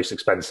be the most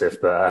expensive,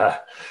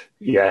 but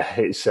yeah,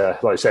 it's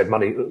like I said,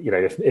 money.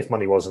 If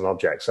money was an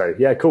object, so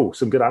yeah, cool.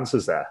 Some good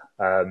answers there.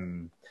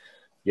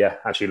 Yeah,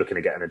 actually looking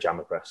at getting a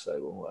jammer press,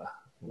 so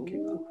we'll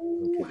keep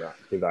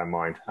that in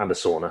mind, and a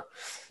sauna.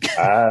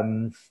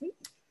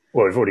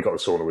 Well, we've already got the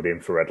sauna with the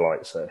infrared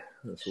light, so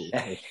that's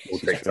all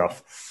ticked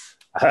off.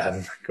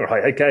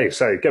 Right, okay.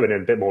 So going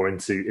in a bit more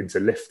into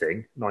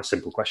lifting. Nice,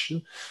 simple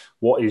question.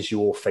 What is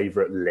your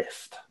favourite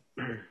lift?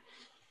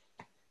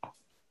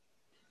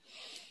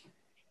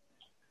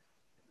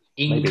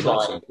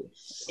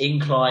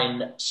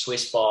 Incline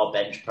Swiss bar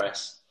bench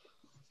press.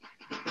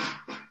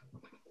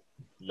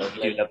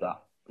 Lovely.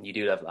 You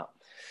do love that.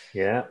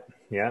 Yeah.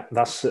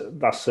 That's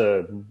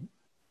a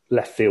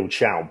left field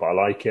shout, but I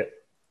like it.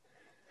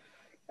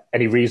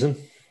 Any reason?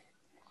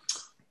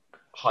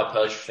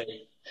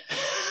 Hypertrophy.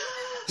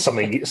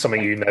 Something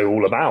you know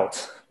all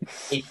about.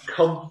 It's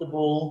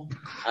comfortable.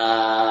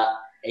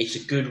 It's a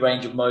good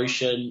range of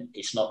motion.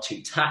 It's not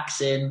too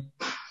taxing.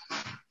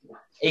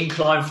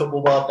 Incline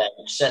football bar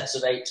bench, sets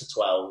of 8 to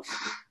 12.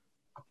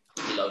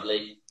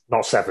 Lovely.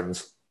 Not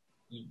sevens.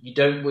 You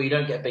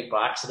don't get big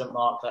by accident,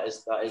 Mark. That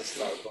is like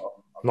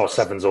not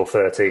sevens or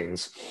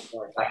 13s.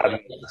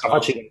 I've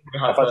actually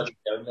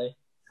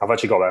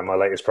got that in my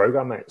latest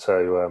program, mate.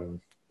 So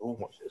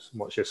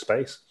watch your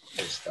space.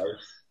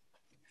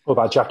 What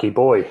about Jackie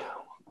Boy?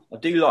 I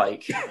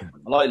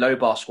like low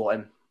bar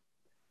squatting.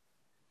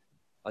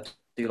 I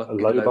do like a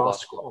low bar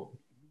squat.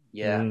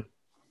 Yeah.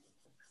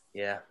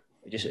 Yeah.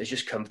 It's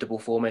just comfortable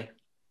for me.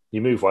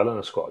 You move well in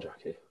a squat,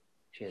 Jackie.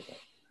 Cheers, mate.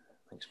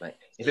 Thanks, mate.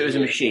 If it was a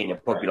machine,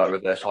 it'd probably be like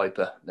reverse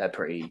hyper. They're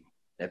pretty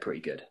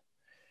good.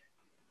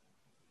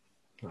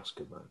 That's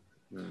good,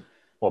 man.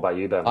 What about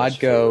you, Ben? I'd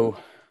go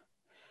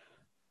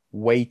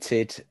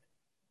weighted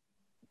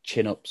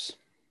chin-ups.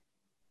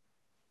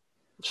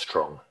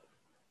 Strong.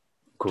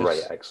 Great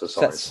Just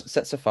exercise.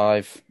 Sets of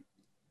 5,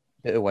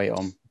 bit of weight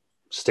on.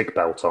 Stick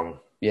belt on.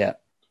 Yeah.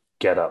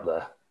 Get up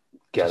there.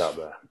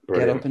 Brilliant.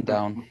 Get up and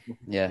down.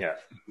 Yeah.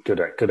 Good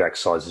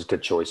exercises,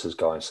 good choices,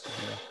 guys.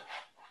 Yeah.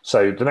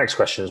 So the next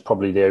question is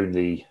probably the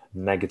only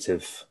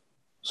negative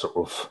sort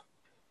of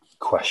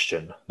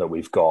question that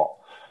we've got.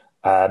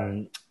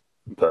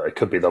 But it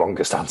could be the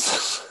longest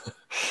answer.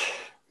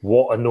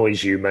 What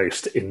annoys you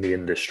most in the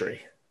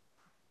industry?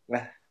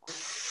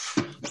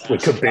 We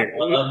could be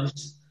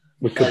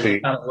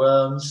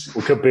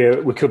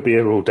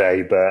here all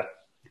day, but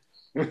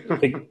I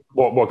think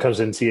what comes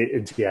into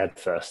your head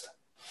first?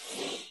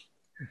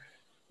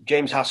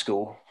 James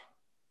Haskell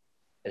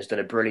has done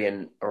a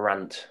brilliant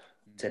rant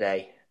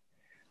today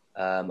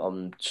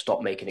on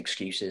stop making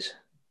excuses.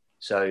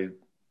 So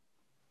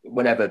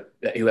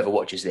whoever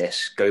watches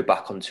this, go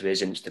back onto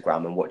his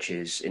Instagram and watch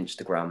his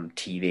Instagram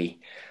TV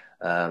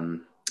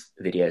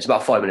video. It's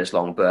about 5 minutes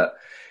long, but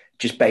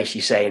just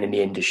basically saying in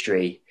the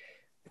industry,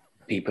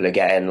 people are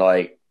getting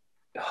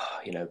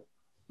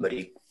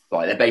muddy.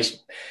 Like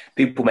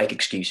people make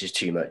excuses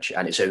too much,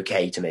 and it's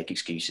okay to make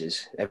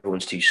excuses.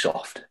 Everyone's too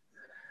soft.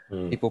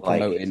 People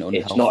promoting unhealthy.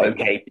 It's not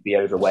okay to be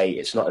overweight.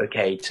 It's not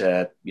okay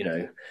to,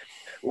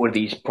 all of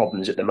these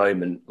problems at the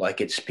moment. Like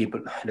it's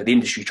people, the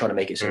industry trying to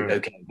make it seem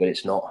okay, but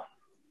it's not.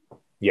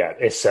 Yeah,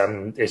 it's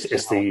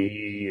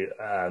the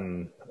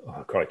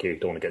crikey,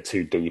 don't want to get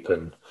too deep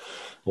and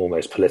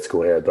almost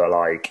political here, but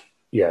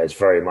it's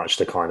very much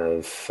the kind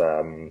of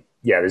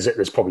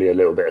there's probably a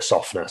little bit of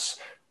softness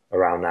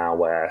around now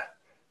where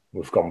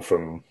we've gone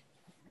from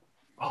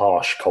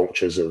harsh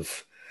cultures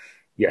of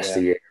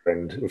yesteryear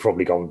and we've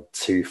probably gone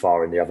too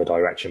far in the other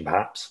direction,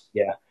 perhaps.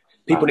 Yeah,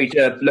 people need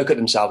to look at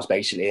themselves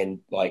basically and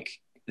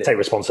take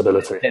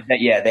responsibility.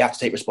 They have to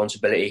take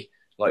responsibility.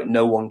 Like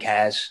no one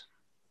cares.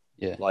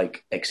 Yeah.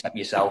 Accept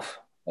yourself.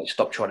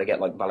 Stop trying to get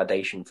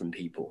validation from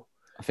people.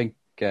 I think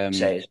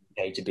say it's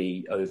okay to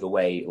be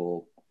overweight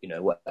or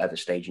whatever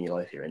stage in your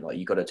life you're in.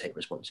 You got to take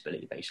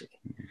responsibility basically.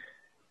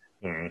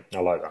 I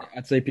like that.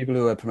 I'd say people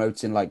who are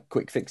promoting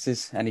quick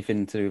fixes,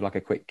 anything to do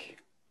a quick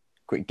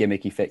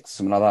gimmicky fix,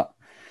 something like that.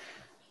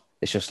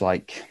 It's just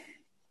it's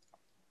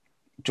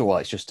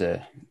just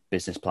a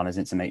business plan,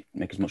 isn't it, to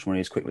make as much money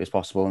as quickly as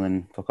possible and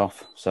then fuck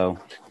off. So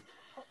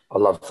I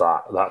love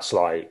that. That's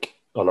I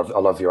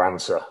love your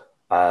answer.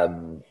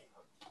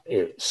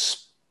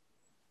 It's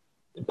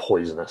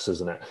poisonous,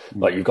 isn't it?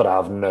 You've got to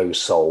have no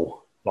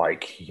soul.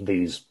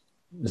 These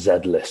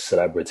Z-list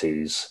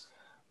celebrities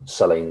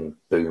selling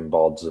boom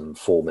bods and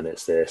 4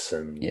 minutes this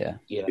and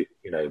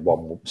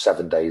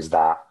 7 days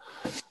that.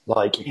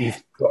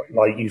 You've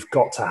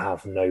got to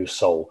have no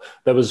soul.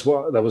 There was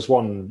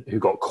one who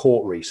got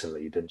caught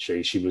recently, didn't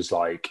she? She was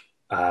they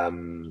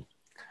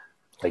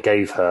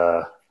gave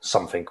her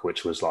something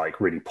which was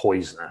really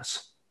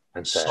poisonous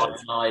and said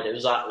cyanide. It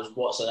was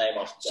what's the name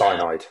of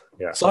cyanide?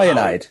 Yeah,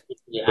 cyanide,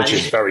 which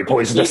is very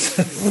poisonous.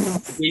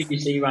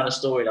 BBC ran a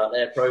story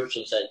they approached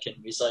and said, "Can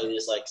we say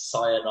this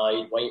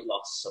cyanide weight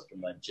loss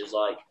supplement?" She was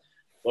like,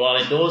 "Well, I'll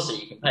endorse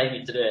it. You can pay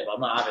me to do it, but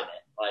I'm not having it."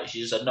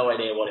 She just had no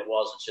idea what it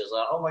was, and she was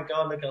like, "Oh my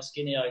god, look how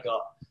skinny I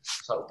got."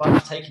 So, but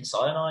I'm taking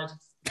cyanide.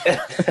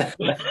 Yeah,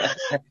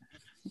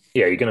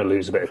 you're going to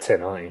lose a bit of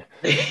tin, aren't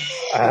you?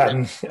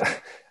 I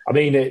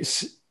mean,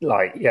 it's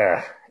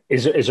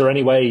Is there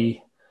any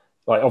way?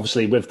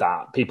 Obviously, with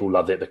that, people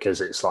love it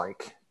because it's I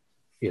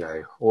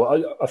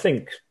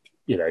think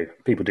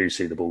people do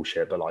see the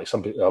bullshit, but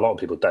a lot of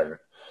people don't,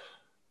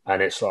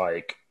 and it's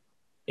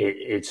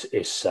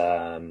it's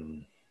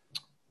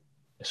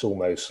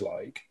almost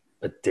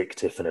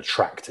addictive and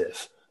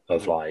attractive.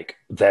 Of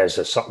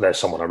there's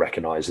someone I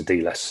recognise, a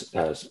D-list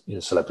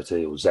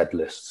celebrity or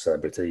Z-list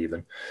celebrity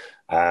even,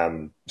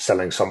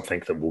 selling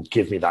something that will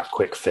give me that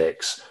quick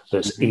fix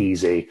that's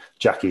easy.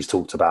 Jackie's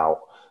talked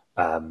about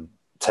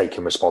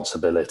taking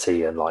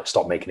responsibility and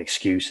stop making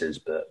excuses,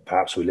 but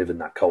perhaps we live in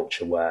that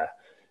culture where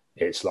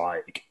it's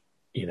I'm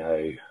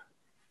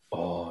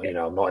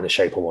not in the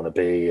shape I want to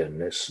be, and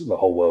the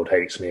whole world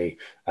hates me,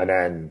 and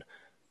then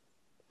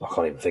I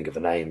can't even think of a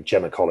name,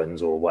 Gemma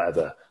Collins or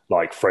whatever,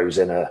 throws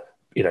in a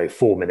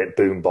 4 minute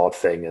boom bod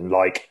thing, and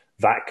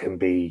that can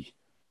be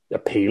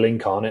appealing,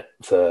 can't it,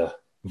 for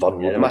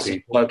vulnerable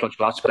people?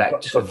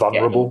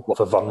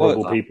 For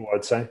vulnerable people,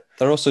 I'd say.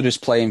 They're also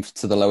just playing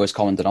to the lowest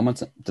common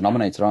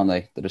denominator, aren't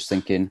they? They're just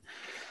thinking,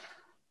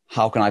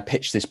 how can I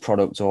pitch this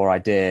product or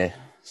idea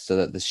so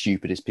that the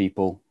stupidest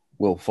people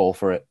will fall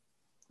for it?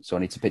 So I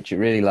need to pitch it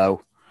really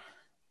low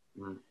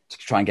to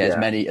try and get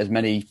as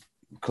many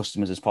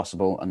customers as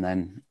possible, and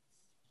then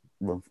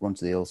run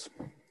to the hills.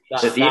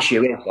 The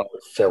issue is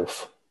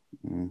filth.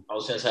 I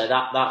was going to say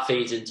that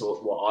feeds into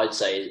what I'd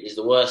say is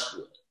the worst.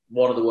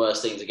 One of the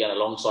worst things, again,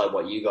 alongside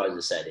what you guys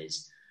have said,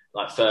 is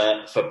like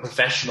for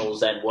professionals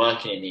then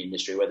working in the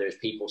industry, whether it's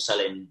people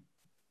selling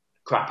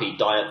crappy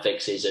diet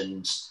fixes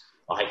and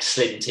like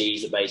slim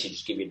teas that basically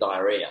just give you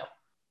diarrhea.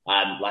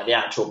 Like the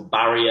actual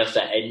barrier for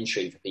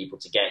entry for people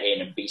to get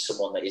in and be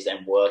someone that is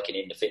then working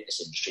in the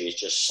fitness industry is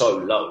just so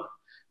low.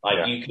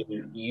 Like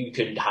you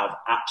can have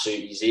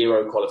absolutely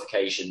zero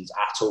qualifications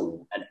at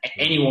all, and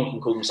anyone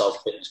can call themselves a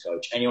fitness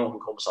coach. Anyone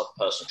can call themselves a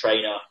personal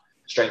trainer,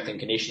 strength and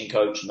conditioning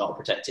coach, not a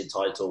protected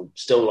title.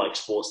 Still like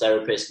sports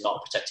therapist, not a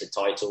protected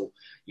title.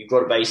 You've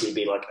got to basically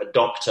be like a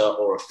doctor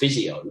or a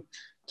physio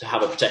to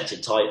have a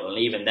protected title, and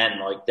even then,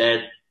 like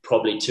they're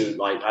probably too,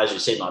 like as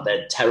you've seen, like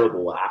they're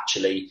terrible at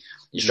actually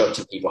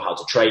instructing people how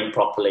to train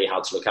properly, how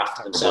to look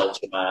after themselves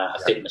from a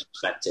fitness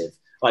perspective.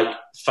 Like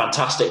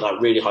fantastic, like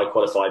really high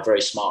qualified,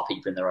 very smart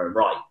people in their own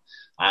right.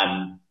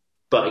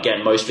 But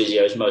again, most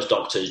physios, most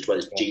doctors, whether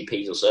it's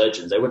GPs or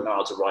surgeons, they wouldn't know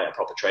how to write a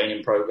proper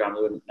training program.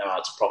 They wouldn't know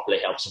how to properly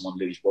help someone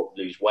lose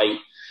weight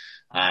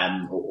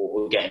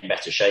or get in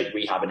better shape,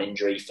 rehab an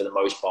injury for the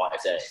most part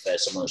if they're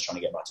someone that's trying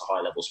to get back to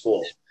high level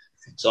sport.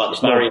 So like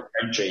the barrier to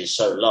entry is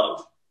so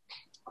low.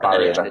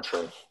 Barrier to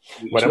entry.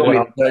 It's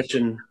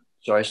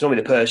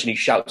normally the person who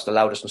shouts the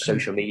loudest on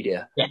social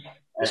media. Yeah.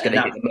 It's going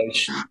to get the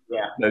most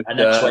and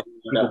that's where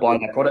people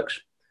buying their products.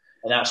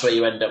 And that's where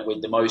you end up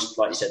with the most,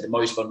 like you said, the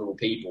most vulnerable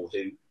people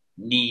who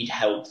need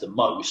help the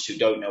most, who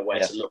don't know where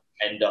to look.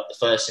 End up, the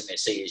first thing they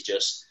see is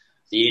just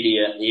the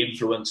idiot, the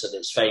influencer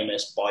that's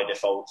famous by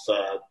default for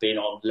being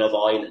on Love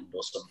Island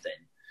or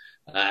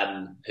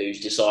something,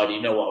 who's decided,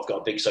 you know what, I've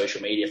got a big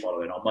social media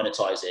following, I'll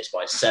monetize this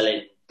by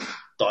selling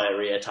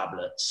diarrhea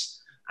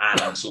tablets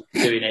and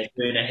doing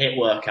a hit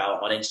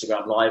workout on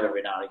Instagram Live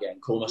every now and again,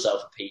 call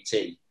myself a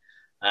PT.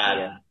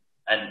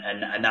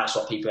 And that's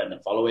what people end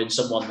up following.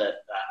 Someone that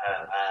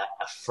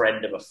a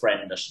friend of a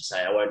friend, I should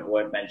say, I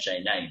won't mention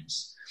any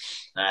names.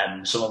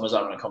 Someone was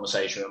having a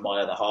conversation with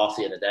my other half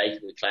the other day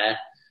with Claire,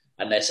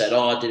 and they said,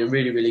 I did a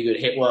really, really good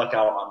hit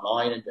workout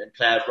online. And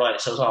Claire, right,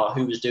 so I was like,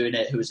 who was doing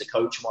it? Who was the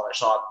coach? And I like,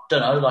 I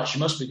don't know, like, she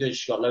must be good.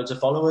 She's got loads of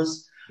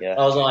followers. Yeah.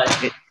 I was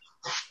like...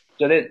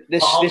 So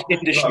this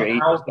industry...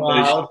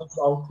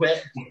 I'll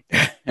quit.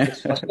 I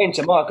was saying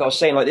to Mark, I was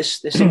saying, like,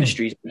 this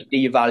industry is a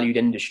devalued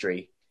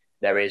industry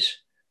there is.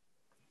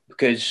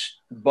 Because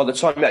by the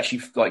time you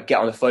actually, like, get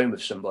on the phone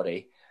with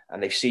somebody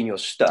and they've seen your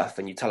stuff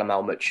and you tell them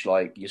how much,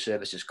 like, your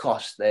services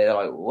cost, they're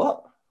like,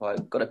 what?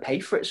 Like, got to pay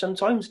for it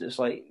sometimes? And it's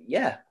like,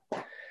 yeah.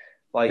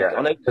 Like,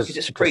 I know because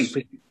it's free.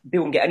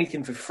 People can get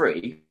anything for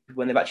free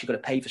when they've actually got to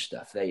pay for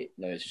stuff.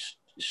 It's just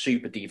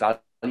super devalued.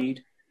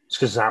 It's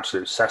because it's an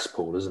absolute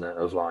cesspool, isn't it?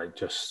 Of like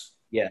just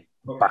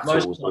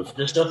battles.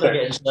 The stuff they're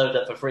getting served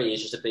up for free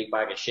is just a big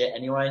bag of shit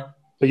anyway.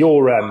 But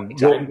your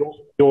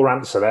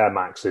answer there,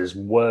 Max, is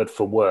word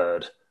for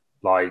word.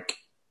 Like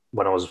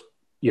when I was,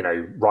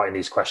 writing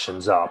these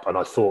questions up, and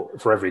I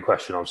thought for every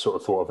question I've sort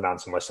of thought of an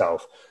answer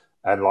myself,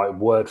 and like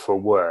word for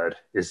word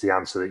is the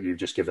answer that you've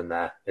just given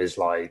there. Is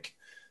like.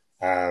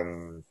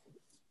 So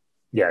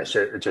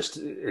just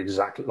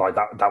exactly like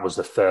that. That was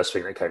the first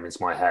thing that came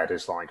into my head.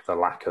 Is like the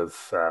lack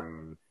of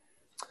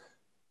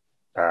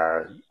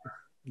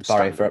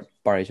barrier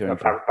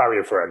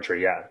for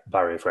entry. Yeah,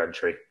 barrier for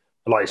entry.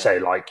 Like you say,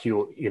 like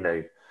your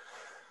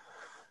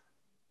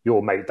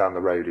mate down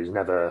the road who's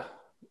never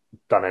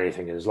done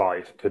anything in his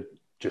life could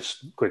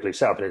just quickly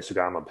set up an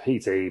Instagram on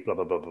PT, blah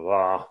blah blah blah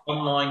blah.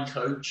 Online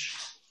coach.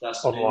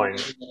 That's online,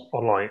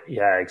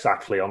 yeah,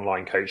 exactly.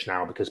 Online coach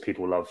now because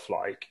people love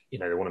they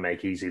want to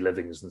make easy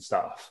livings and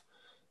stuff,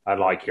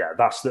 and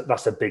that's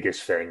the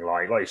biggest thing.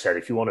 Like you said,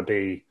 if you want to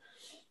be,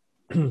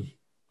 if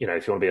you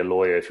want to be a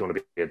lawyer, if you want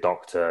to be a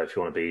doctor, if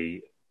you want to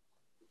be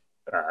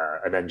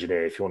an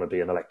engineer, if you want to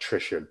be an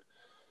electrician,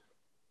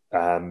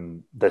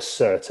 there's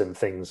certain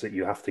things that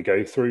you have to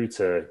go through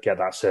to get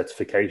that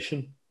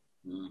certification.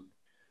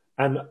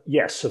 And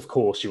yes, of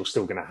course, you're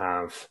still going to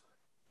have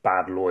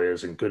bad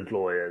lawyers and good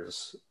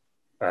lawyers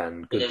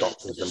and good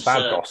doctors and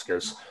bad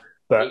doctors.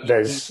 But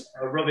there's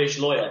a rubbish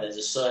lawyer, there's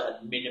a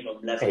certain minimum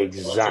level.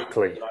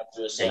 Exactly.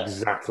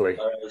 Exactly.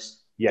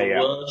 The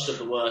worst of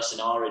the worst in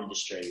our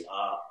industry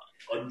are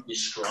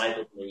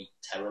undescribably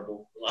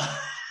terrible.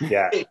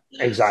 Yeah,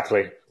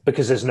 exactly.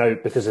 Because there's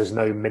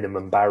no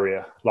minimum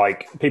barrier.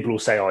 Like people will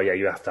say, oh yeah,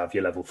 you have to have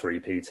your level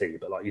 3 PT,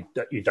 but like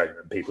you don't,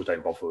 and people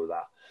don't bother with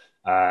that.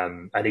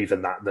 And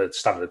even that, the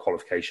standard of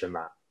qualification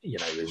that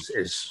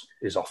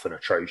is often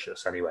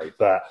atrocious anyway.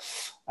 But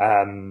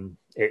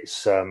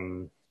it's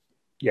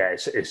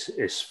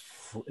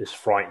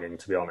frightening,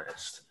 to be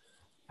honest,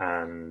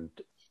 and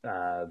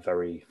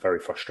very, very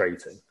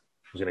frustrating.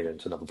 I was going to go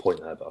into another point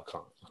there, but I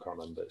can't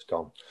remember. It's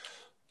gone.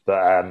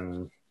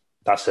 But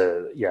that's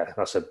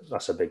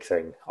a big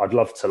thing. I'd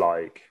love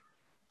to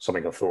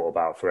something I've thought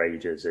about for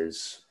ages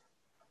is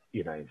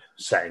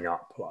setting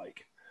up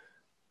like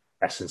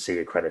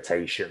S&C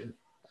accreditation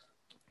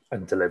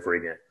and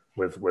delivering it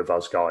with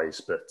us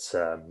guys, but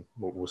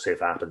we'll see if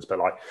that happens. But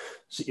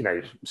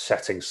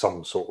setting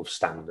some sort of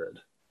standard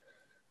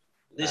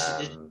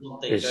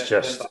is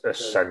just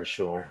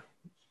essential.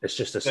 It's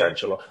just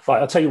essential.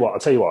 Like I'll tell you what.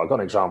 I've got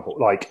an example.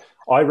 Like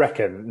I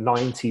reckon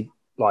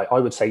like I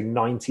would say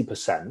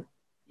 90%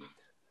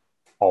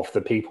 of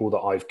the people that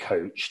I've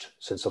coached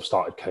since I've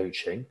started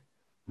coaching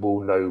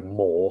will know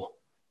more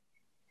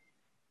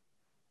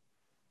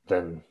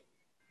than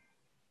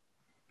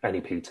any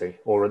PT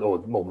or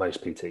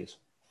most PTs.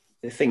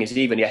 The thing is,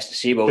 even the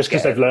S2C will just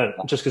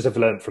because they've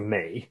learned from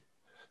me,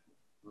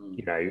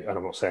 you know, and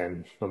I'm not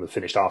saying on the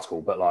finished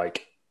article, but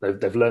like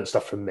they've learned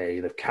stuff from me,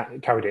 they've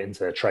carried it into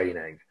their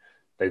training,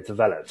 they've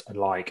developed, and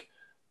like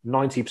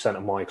 90%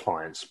 of my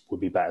clients would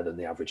be better than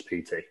the average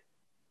PT.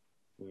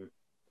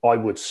 I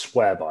would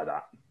swear by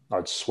that.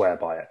 I'd swear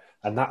by it.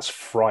 And that's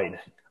frightening.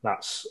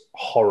 That's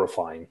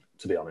horrifying,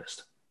 to be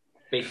honest.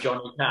 Big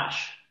Johnny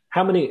Cash.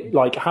 How many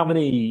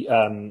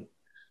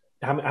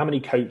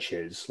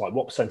coaches, like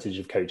what percentage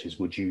of coaches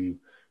would you,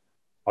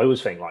 I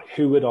always think like,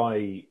 who would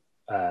I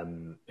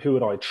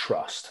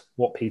trust?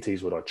 What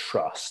PTs would I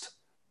trust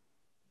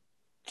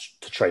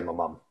to train my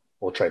mum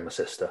or train my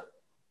sister?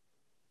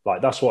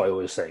 Like, that's what I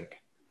always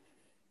think.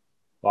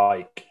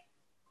 Like,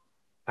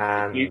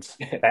 and at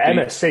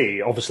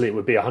MSC, obviously it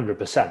would be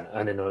 100%,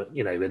 and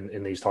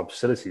in these type of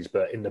facilities,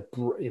 but in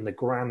the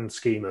grand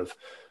scheme of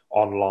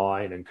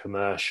online and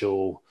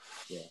commercial,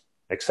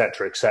 et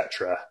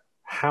cetera,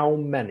 how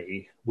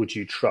many would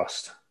you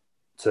trust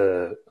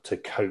to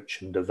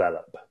coach and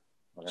develop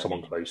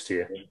someone close to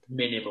you?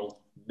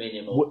 Minimal.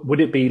 Would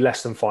it be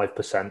less than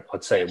 5%?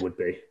 I'd say it would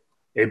be.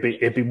 It'd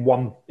be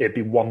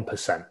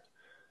 1%,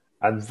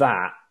 and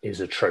that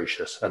is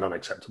atrocious and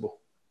unacceptable.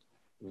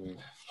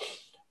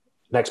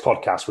 Next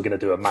podcast, we're going to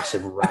do a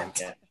massive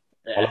rant.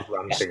 I love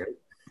ranting.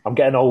 I'm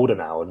getting older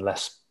now and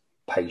less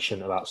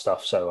patient about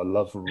stuff, so I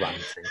love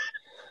ranting.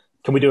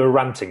 Can we do a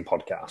ranting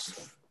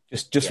podcast?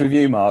 Just with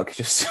you, Mark.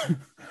 Just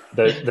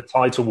the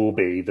title will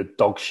be "The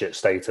Dog Shit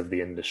State of the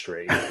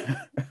Industry." Do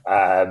it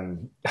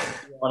on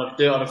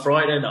a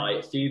Friday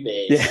night, a few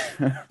beers,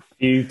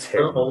 few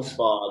tips,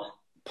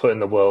 putting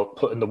the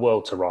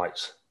world to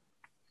rights.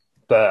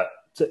 But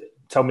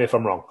tell me if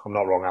I'm wrong. I'm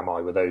not wrong, am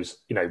I? With those,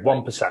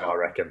 1%, I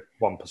reckon,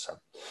 1%.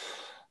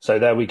 So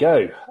there we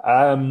go.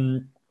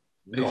 God,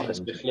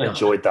 I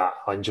enjoyed that.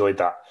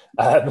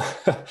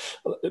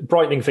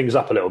 Brightening things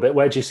up a little bit.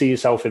 Where do you see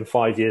yourself in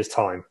 5 years'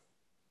 time?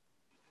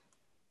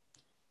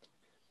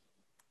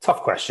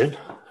 Tough question,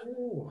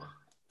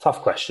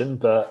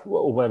 but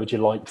where would you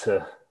like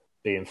to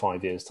be in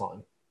 5 years'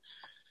 time?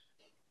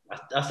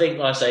 I think,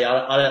 like I say,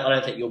 I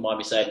don't think you'll mind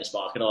me saying this,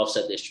 Mark, and I've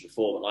said this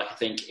before, but like I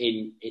think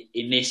in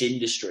this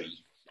industry,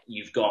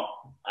 you've got,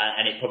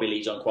 and it probably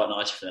leads on quite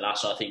nicely from the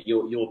last one, I think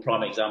you're a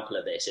prime example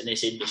of this. In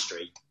this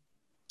industry,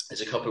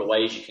 there's a couple of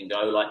ways you can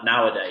go. Like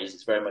nowadays,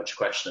 it's very much a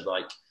question of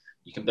like,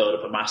 you can build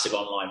up a massive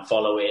online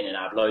following and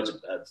have loads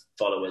of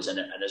followers, and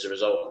as a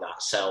result of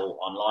that, sell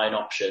online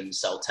options,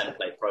 sell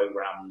template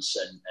programs,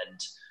 and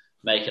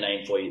make a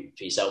name for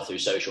yourself through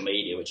social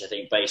media, which I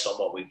think, based on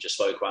what we've just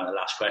spoke about in the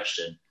last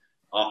question,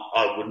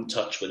 I wouldn't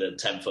touch with a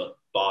 10-foot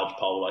barge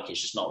pole. Like, it's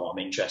just not what I'm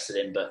interested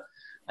in. But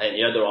I think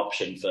the other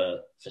option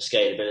for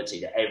scalability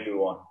that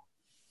everyone,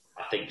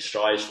 I think,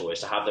 strives for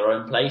is to have their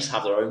own place,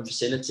 have their own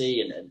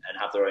facility, and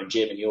have their own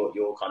gym. And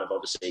you're kind of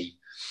obviously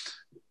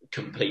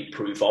complete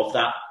proof of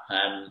that.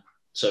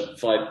 So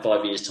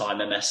 5 years time,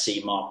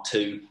 MSC Mark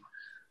II,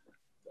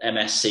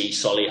 MSC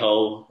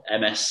Solihull,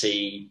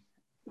 MSC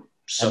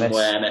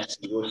somewhere,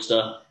 MSC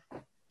Worcester,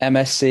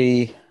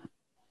 MSC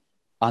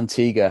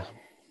Antigua,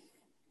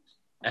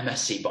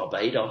 MSC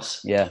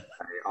Barbados. Yeah.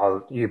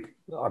 MSC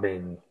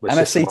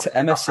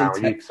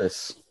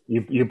Texas.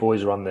 You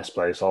boys run this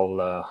place.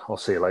 I'll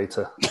see you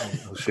later.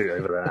 I'll shoot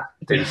over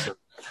there.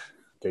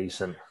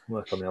 Decent.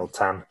 Work on the old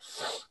tan.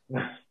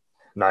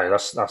 No,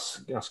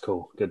 that's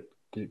cool.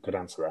 Good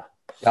answer there.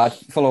 Yeah, I'd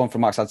follow on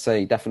from Max. I'd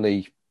say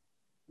definitely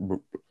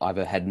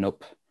either heading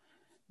up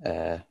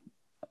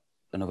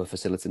another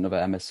facility, another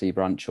MSC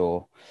branch,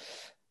 or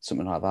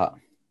something like that.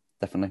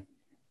 Definitely.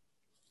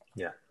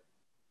 Yeah.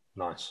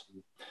 Nice.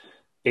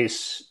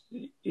 It's,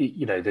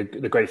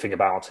 the great thing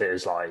about it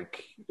is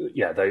like,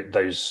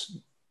 those,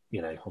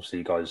 obviously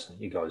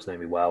you guys know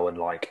me well, and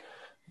like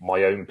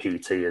my own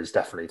PT has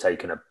definitely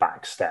taken a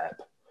back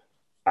step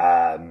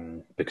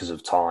because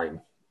of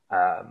time,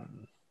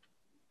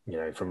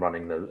 from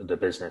running the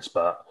business,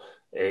 but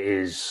it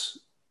is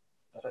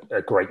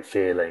a great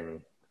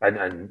feeling,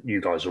 and you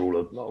guys are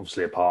all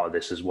obviously a part of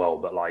this as well,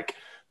 but like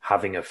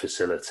having a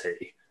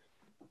facility,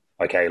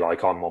 okay,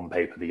 like I'm on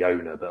paper the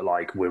owner, but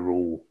like we've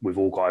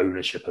all got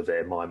ownership of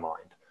it in my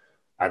mind.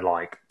 And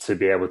like to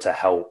be able to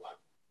help,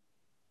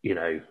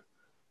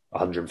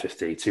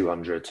 150,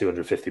 200,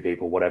 250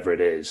 people, whatever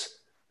it is,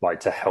 like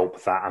to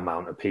help that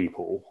amount of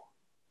people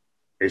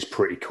is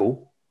pretty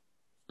cool.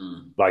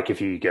 Like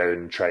if you go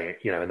and train,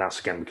 and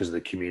that's again because of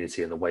the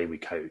community and the way we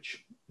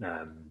coach,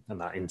 and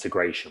that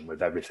integration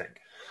with everything.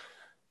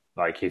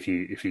 Like if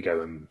you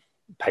go and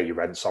pay your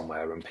rent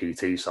somewhere and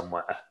PT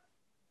somewhere,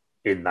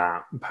 in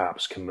that,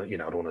 perhaps, I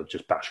don't want to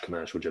just bash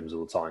commercial gyms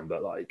all the time,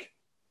 but like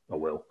I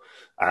will.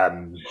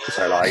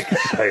 So like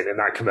in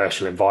that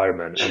commercial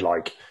environment, and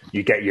like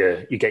you get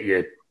your,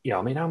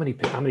 how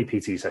many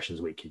PT sessions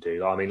a week you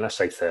do? I mean, let's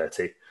say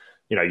 30.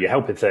 you're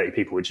helping 30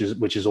 people, which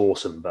is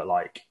awesome. But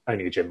like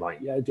owning a gym, like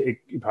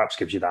it perhaps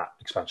gives you that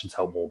expansion to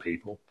help more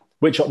people,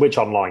 which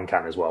online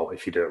can as well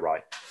if you do it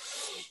right.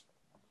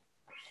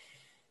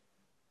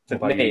 For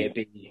me, it'd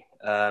be.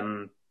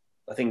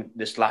 I think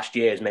this last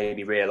year has made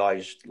me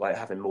realise like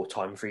having more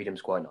time freedom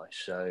is quite nice.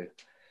 So,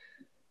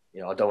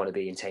 I don't want to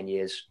be in 10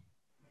 years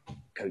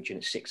coaching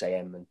at 6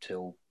 a.m.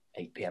 until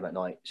 8 p.m. at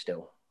night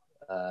still.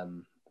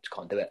 Just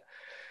can't do it.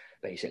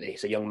 Basically,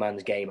 it's a young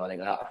man's game, I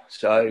think that.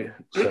 So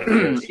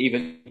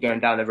even going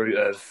down the route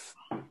of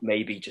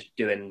maybe just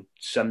doing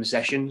some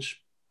sessions,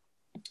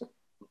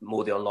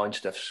 more the online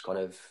stuff's kind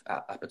of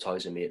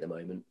appetising me at the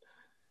moment,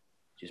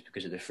 just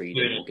because of the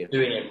freedom we'll give.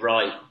 Doing it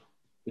right.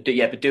 But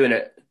doing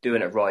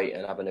it right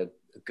and having a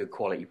good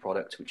quality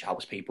product which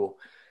helps people.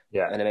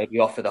 Yeah. And then maybe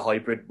offer the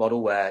hybrid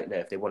model where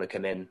if they want to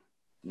come in,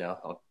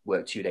 I'll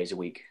work 2 days a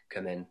week,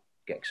 come in,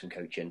 get some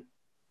coaching,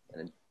 and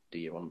then do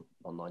your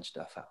online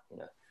stuff.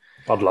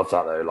 I'd love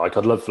that though. Like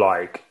I'd love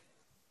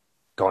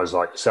guys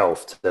like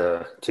yourself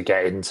to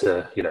get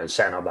into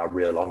setting up that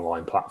real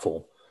online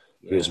platform,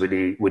 because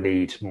we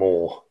need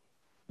more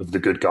of the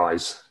good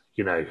guys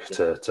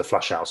to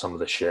flash out some of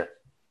the shit.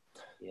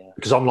 Yeah.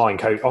 Because online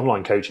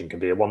coaching can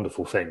be a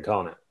wonderful thing,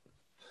 can't it?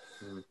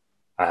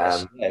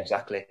 Yeah,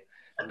 exactly.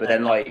 But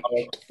then, the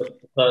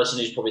person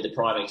who's probably the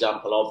prime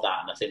example of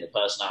that, and I think the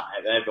person out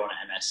of everyone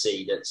at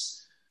MSC that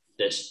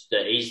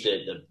is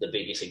the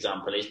biggest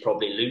example is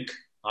probably Luke.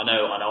 I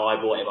know. I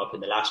brought him up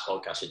in the last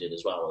podcast we did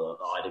as well.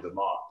 I did with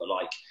Mark, but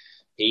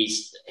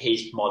his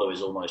model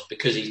is almost,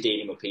 because he's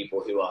dealing with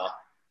people who are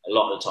a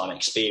lot of the time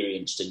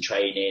experienced in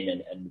training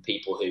and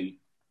people who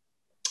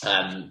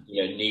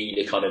need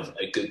a kind of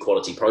a good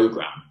quality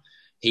program.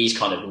 He's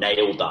kind of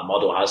nailed that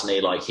model, hasn't he?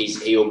 Like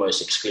he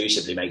almost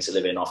exclusively makes a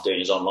living off doing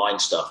his online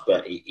stuff,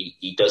 but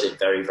he does it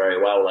very,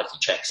 very well. Like he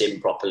checks in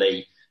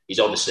properly. He's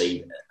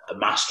obviously a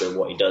master of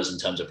what he does in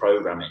terms of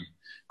programming.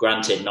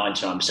 Granted,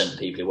 99% of the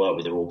people he work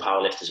with are all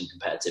powerlifters and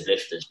competitive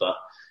lifters, but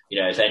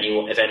if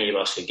any of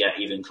us could get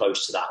even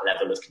close to that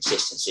level of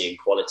consistency and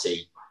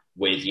quality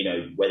with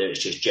whether it's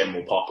just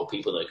general pop or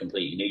people that are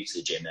completely new to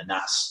the gym, then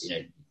that's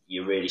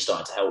you're really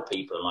starting to help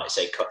people and, like I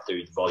say, cut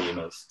through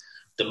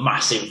the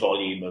massive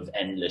volume of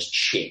endless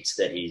shit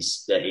that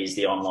is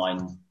the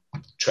online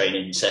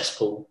training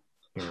cesspool.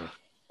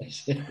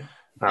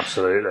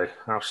 Absolutely.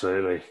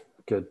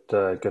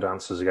 Good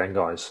answers again,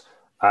 guys.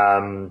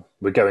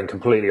 We're going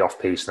completely off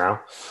piece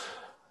now.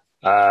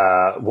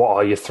 What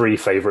are your 3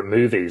 favourite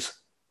movies?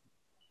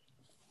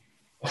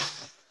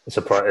 It's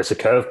a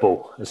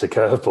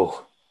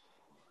curveball.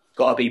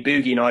 Got to be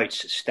Boogie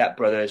Nights, Step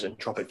Brothers, and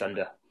Tropic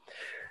Thunder.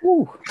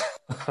 Ooh.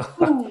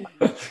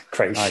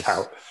 Great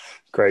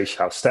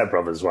shout. Step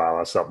Brothers, wow,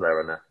 that's up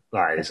there, isn't it?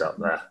 That is up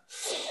there.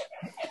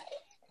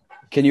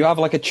 Can you have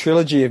like a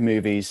trilogy of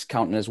movies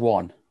counting as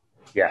one?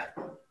 Yeah.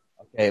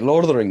 Okay,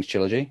 Lord of the Rings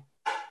trilogy.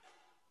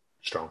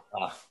 Strong.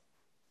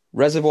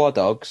 Reservoir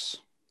Dogs.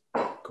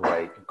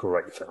 Great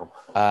film.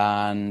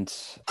 And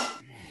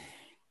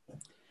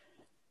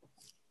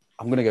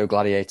I'm going to go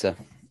Gladiator.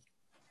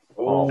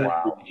 Oh,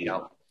 wow.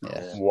 Yeah.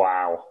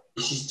 Wow.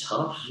 This is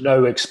tough.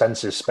 No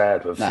expenses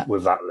spared with that.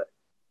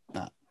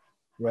 Nah.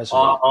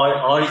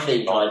 I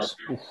think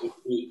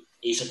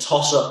it's a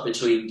toss-up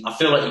between... I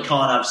feel like you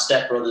can't have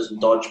Step Brothers and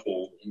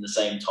Dodgeball in the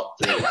same top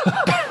 3.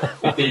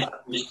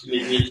 Because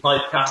you're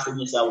typecasting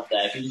yourself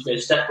there. If you just go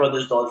Step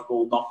Brothers,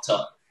 Dodgeball, Knocked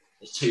Up,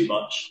 it's too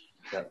much.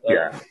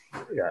 Yeah.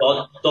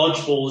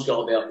 Dodgeball's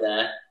got to be up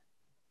there.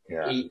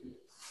 Yeah.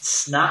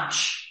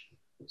 Snatch.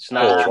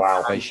 Oh,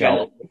 wow. Great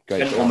shout.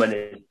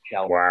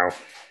 Wow.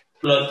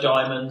 Blood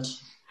Diamond.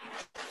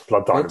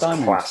 Blood Diamond's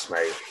class,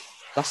 mate.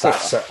 That's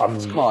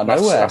come out of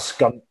nowhere.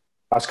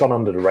 That's gone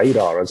under the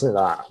radar, hasn't it?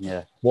 That.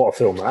 Yeah. What a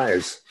film that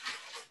is.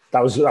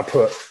 That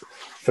put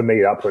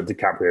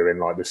DiCaprio in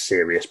like the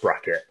serious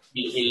bracket.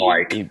 He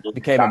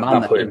became a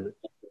man.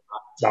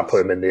 That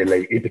put him in the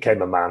elite. He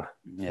became a man.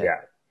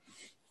 Yeah.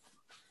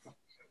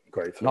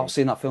 Great film. Not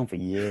seen that film for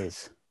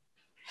years.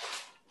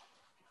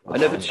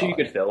 Another 2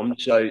 good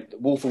films. So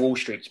Wolf of Wall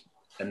Street's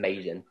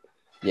amazing.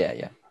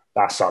 Yeah.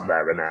 That's up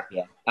there, isn't it?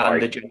 Yeah.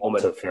 And The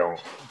Gentleman. Film.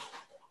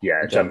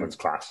 Yeah, Gentleman's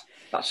class.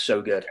 That's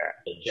so good.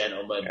 The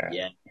Gentleman,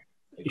 yeah.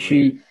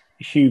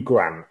 Hugh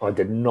Grant, I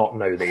did not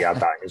know that he had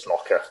that in his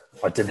locker.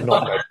 I did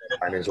not know that he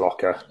had that in his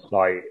locker.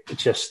 Like,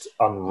 just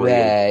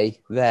unreal.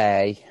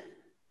 They.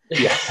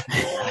 Yeah.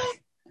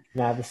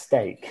 Now the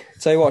steak.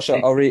 Tell you what,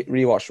 I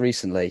rewatched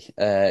recently.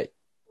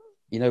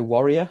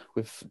 Warrior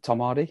with Tom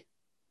Hardy?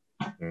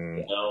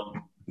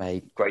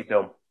 Mate. Great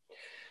film.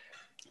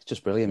 It's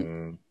just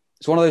brilliant.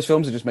 It's one of those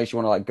films that just makes you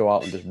want to like go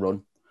out and just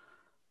run.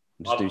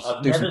 And just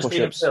do some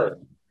push-ups.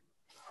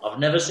 I've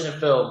never seen a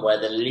film where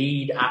the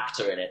lead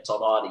actor in it,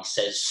 Tom Hardy,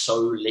 says so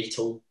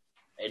little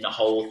in the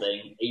whole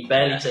thing. He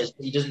barely says.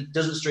 He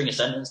doesn't string a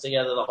sentence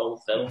together the whole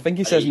film. I think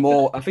he says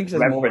more. I think he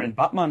says more in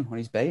Batman when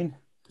he's Bane.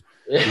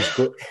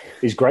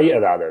 He's great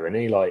at that though, isn't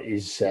he? Like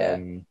he's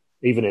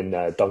even in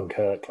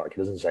Dunkirk, like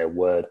he doesn't say a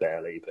word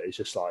barely, but it's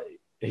just like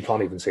he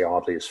can't even see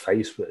hardly his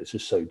face, but it's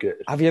just so good.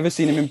 Have you ever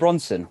seen him in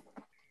Bronson?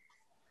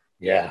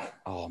 Yeah.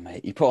 Oh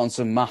mate, he put on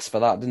some mass for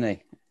that, didn't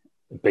he?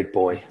 Big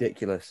boy.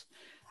 Ridiculous.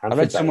 And I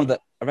for read Benny.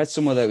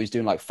 somewhere that he was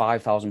doing like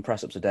 5,000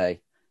 press ups a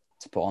day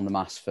to put on the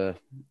mass for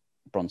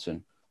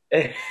Bronson.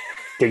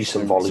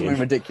 Decent volume. Something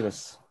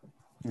ridiculous.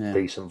 Yeah.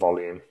 Decent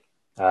volume.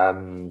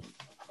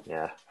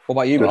 Yeah. What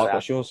about you, Good Mark? for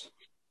What's yours?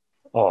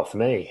 Oh, for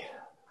me,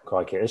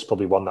 crikey, it's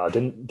probably one that I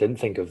didn't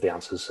think of the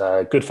answers.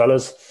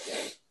 Goodfellas.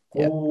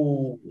 Yeah.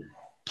 Ooh.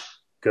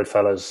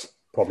 Goodfellas,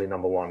 probably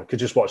number one. Could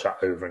just watch that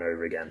over and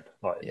over again.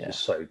 Like, it's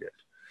just so good.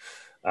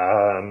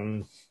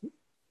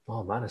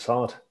 Oh man, it's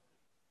hard.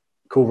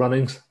 Cool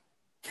Runnings.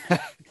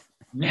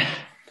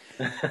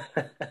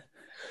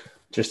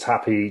 Just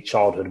happy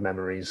childhood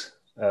memories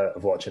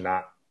of watching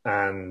that,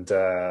 and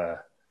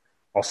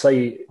I'll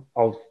say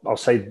I'm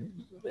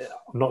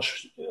not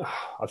sure.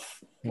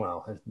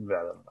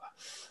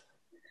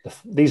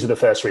 These are the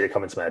first three that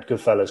come into my head: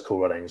 Goodfellas,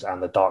 Cool Runnings,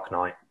 and The Dark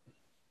Knight,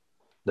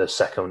 the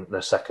second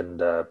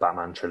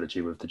Batman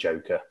trilogy with the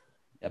Joker.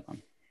 Yeah,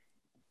 man.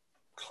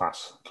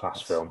 Class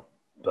film,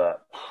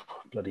 but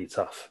bloody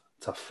tough.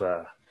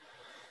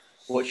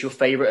 What's your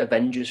favourite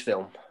Avengers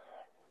film?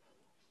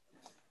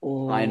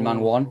 Iron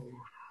Man 1.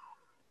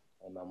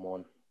 Iron Man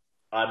 1.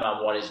 Iron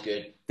Man 1 is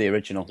good. The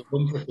original.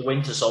 The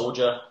Winter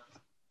Soldier.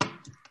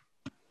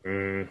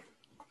 Mm.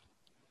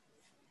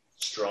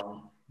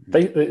 Strong.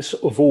 They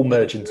sort of all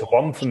merge into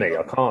one for me.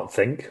 I can't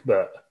think,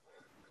 but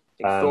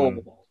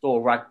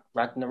Thor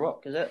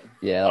Ragnarok, is it?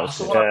 Yeah, that was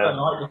That's good. the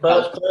one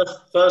the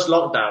first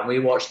lockdown. We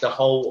watched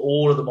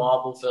all of the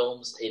Marvel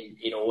films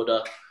in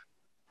order,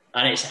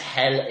 and it's a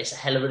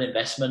hell of an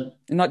investment.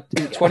 In like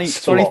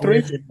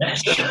 2023?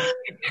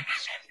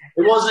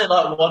 It wasn't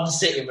like one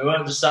sitting. We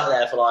weren't just sat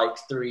there for like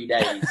 3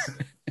 days.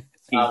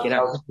 That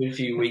was a good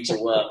few weeks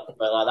of work,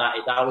 but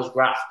like that was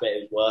graft, but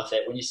it was worth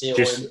it when you see it all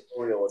in the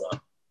story order.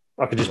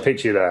 I could just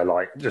picture you there,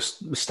 like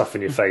just stuff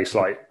in your face,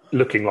 like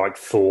looking like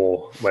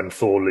Thor when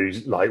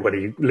when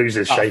he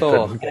loses shape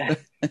and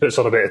puts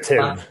on a bit of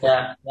tin.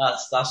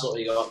 That's what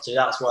we got up to.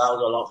 That's what that was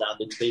a lockdown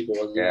did to people,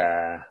 wasn't it?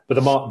 Yeah, but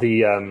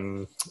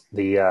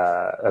the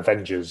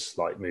Avengers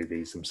like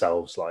movies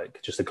themselves, like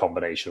just a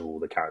combination of all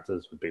the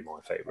characters would be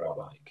my favorite.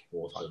 Like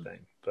awesome thing,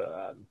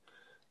 but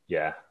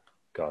yeah,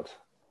 God,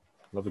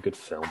 love a good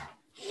film.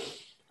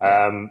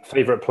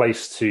 Favorite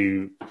place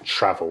to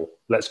travel?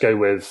 Let's go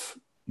with.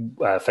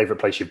 Favorite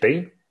place you've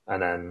been,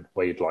 and then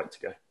where you'd like to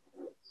go.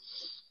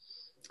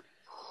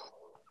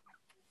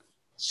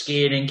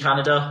 Skiing in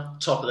Canada,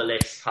 top of the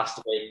list, has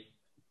to be.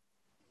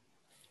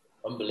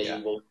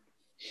 Unbelievable.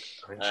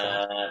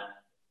 Yeah.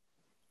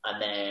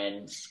 And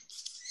then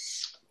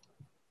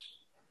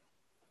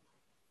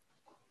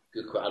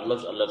good. I'd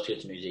love to go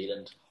to New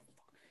Zealand.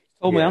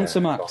 Told my answer,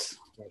 Max.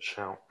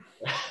 Shout.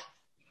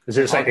 Is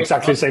it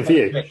exactly the same for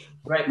you?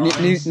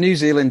 New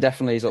Zealand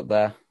definitely is up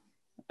there.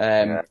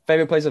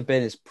 Favorite place I've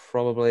been is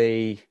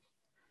probably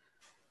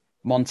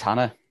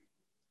Montana.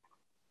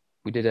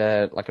 We did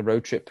a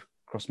road trip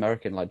across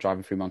America, and, like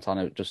driving through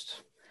Montana,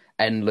 just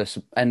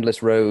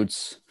endless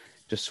roads,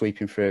 just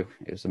sweeping through.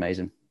 It was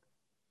amazing.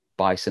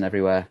 Bison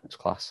everywhere. It's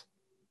class.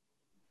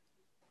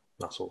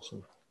 That's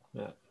awesome.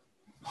 Yeah.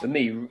 For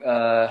me,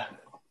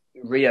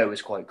 Rio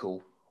was quite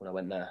cool when I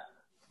went there.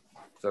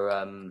 For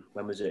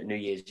when was it? New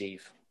Year's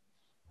Eve.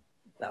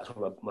 That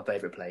was my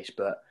favourite place.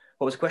 But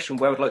what was the question?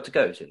 Where I would like to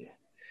go to?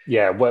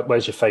 Yeah,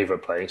 where's your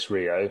favourite place,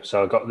 Rio?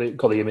 So I got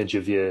the image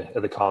of you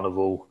at the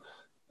carnival,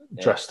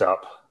 dressed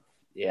up.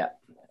 Yeah,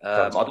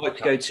 I'd like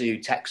to go to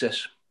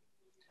Texas.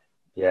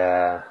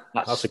 Yeah,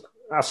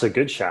 that's a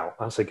good shout.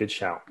 That's a good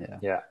shout.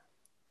 Yeah.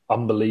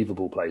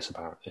 Unbelievable place,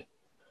 apparently.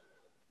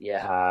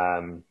 Yeah.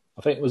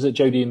 I think was it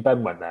Jodie and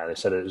Ben went there. They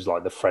said it was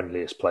like the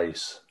friendliest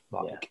place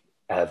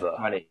ever.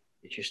 And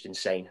it's just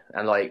insane,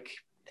 and like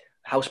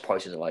house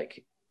prices are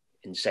like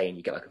insane.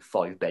 You get like a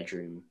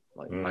 5-bedroom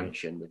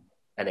mansion with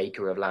an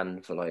acre of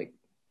land for like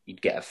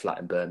you'd get a flat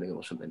in Birmingham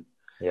or something.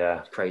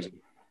 Yeah, it's crazy.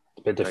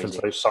 A bit different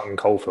to those Sutton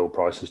Coldfield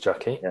prices,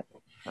 Jackie. Yeah,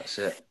 that's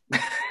it.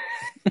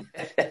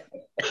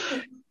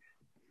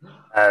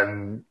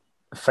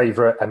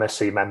 Favorite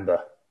MSC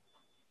member?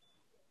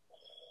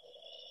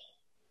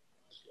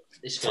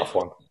 This tough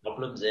one.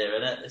 Problems here,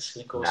 isn't it? It's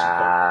going to cause some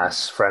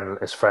problems.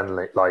 It's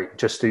friendly. Like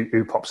just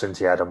who pops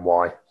into your head and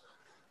why?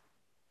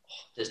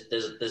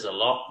 There's a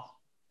lot.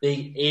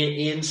 Big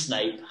Ian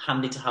Snape,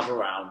 handy to have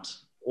around.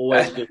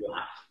 Always a good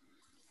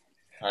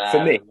laugh.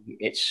 For me,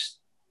 it's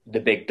the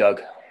Big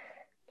Doug.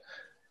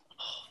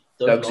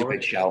 Doug's a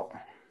good shout.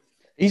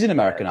 He's in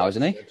America now,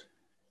 isn't he?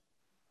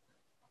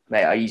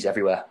 Mate, he's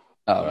everywhere.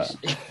 Oh, right.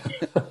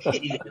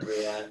 He's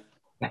everywhere.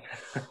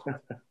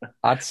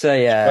 I'd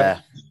say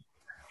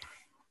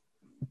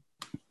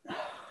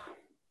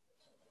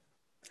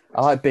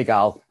I like Big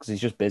Al because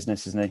he's just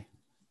business, isn't he?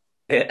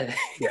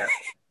 Yeah.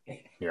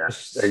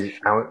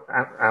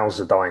 Al's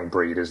a dying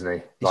breed, isn't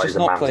he? He's just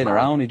not playing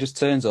around. He just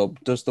turns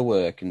up, does the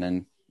work, and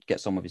then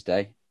gets on with his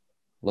day.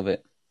 Love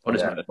it.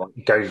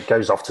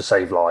 Goes off to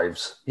save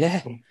lives.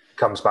 Yeah.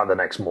 Comes back the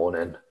next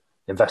morning,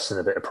 invests in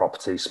a bit of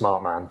property.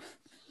 Smart man.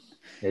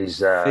 He's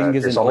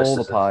fingers in all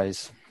the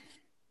pies.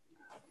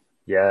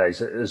 Yeah,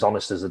 he's as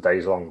honest as the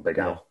day's long, Big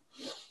Al.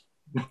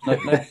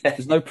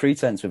 There's no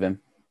pretense with him.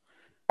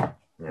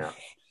 Yeah,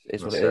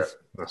 It's what it is.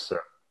 That's it.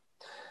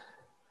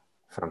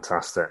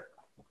 Fantastic.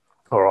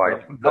 All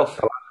right.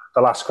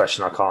 The last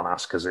question I can't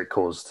ask because it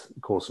caused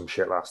some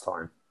shit last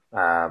time.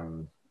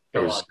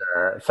 Is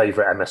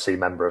favourite MSC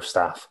member of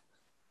staff?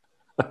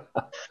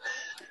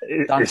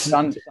 It's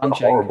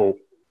horrible.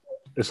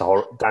 It's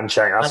horrible. Dan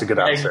Cheng. That's a good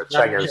answer.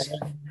 Chengers.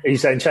 Are you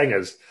saying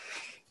Chengers?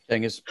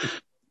 Chengers.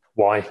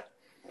 Why?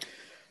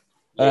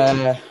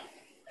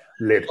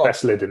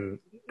 Best lid in.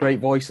 Great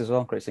voice as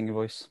well. Great singing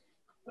voice.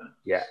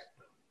 Yeah.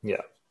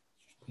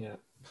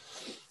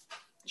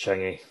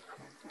 Chengy.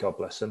 God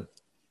bless him.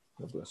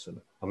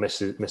 I miss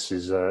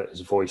his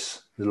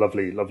voice. The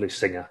lovely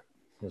singer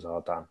is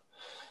our Dan.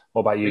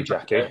 What about you,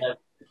 Jackie? It's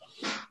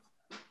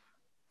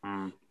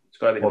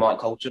got to be the Mark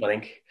Colton, I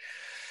think.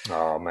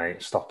 Oh,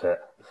 mate, stop it.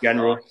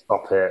 General.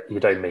 Stop it. You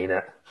don't mean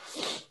it.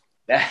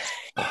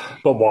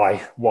 But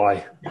why?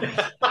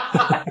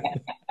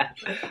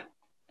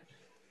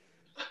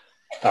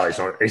 Oh,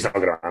 he's not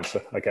going to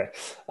answer. Okay.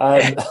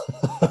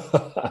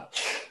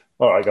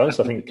 All right, guys.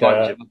 I think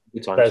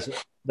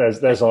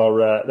there's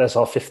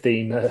our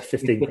 15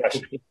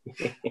 questions.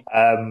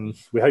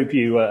 We hope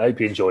you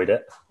enjoyed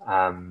it,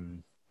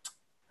 and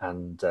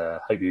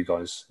hope you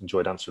guys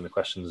enjoyed answering the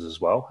questions as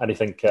well.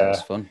 Anything?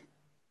 That's fun.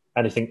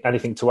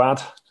 Anything to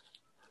add?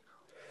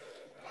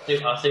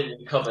 I think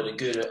we covered a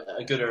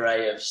good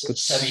array of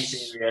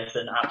semi-serious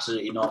and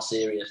absolutely not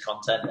serious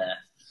content there.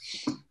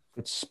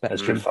 It's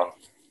good fun.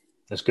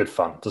 It's good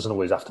fun. Doesn't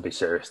always have to be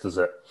serious, does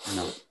it?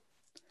 No.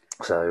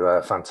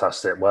 So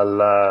fantastic.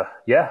 Well,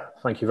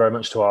 thank you very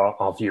much to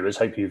our viewers.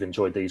 Hope you've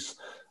enjoyed these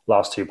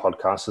last two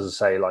podcasts. As I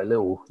say, like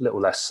little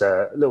less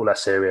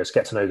serious.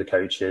 Get to know the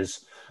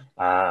coaches.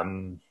 A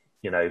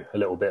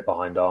little bit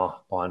behind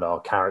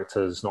our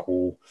characters. Not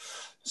all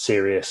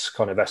serious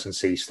kind of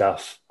S&C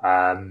stuff.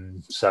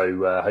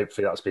 So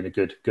hopefully that's been a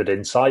good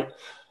insight.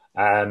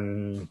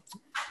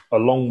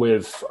 Along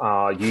with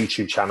our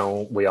YouTube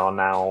channel, we are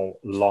now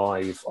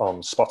live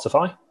on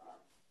Spotify.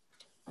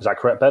 Is that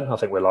correct, Ben? I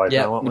think we're live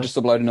now, aren't we? We're just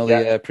uploading all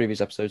the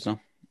previous episodes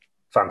now.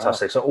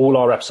 Fantastic. So all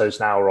our episodes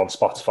now are on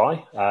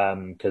Spotify,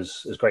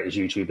 because as great as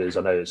YouTube is,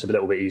 I know it's a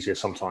little bit easier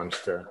sometimes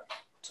to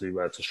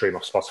stream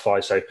off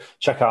Spotify. So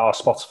check out our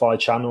Spotify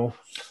channel.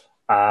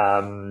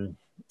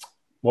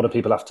 What do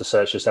people have to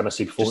search? Just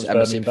MSC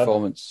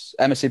Performance?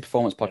 MSC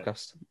Performance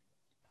Podcast.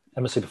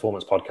 MSC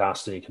Performance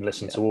Podcast, and you can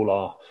listen to all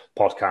our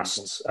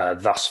podcasts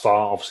thus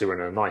far. Obviously, we're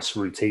in a nice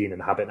routine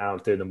and habit now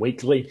of doing them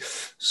weekly.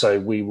 So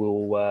we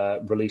will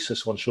release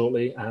this one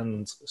shortly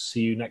and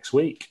see you next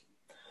week.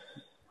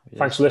 Yeah.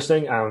 Thanks for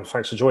listening and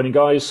thanks for joining,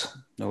 guys.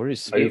 No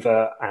worries.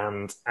 Over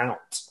and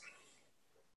out.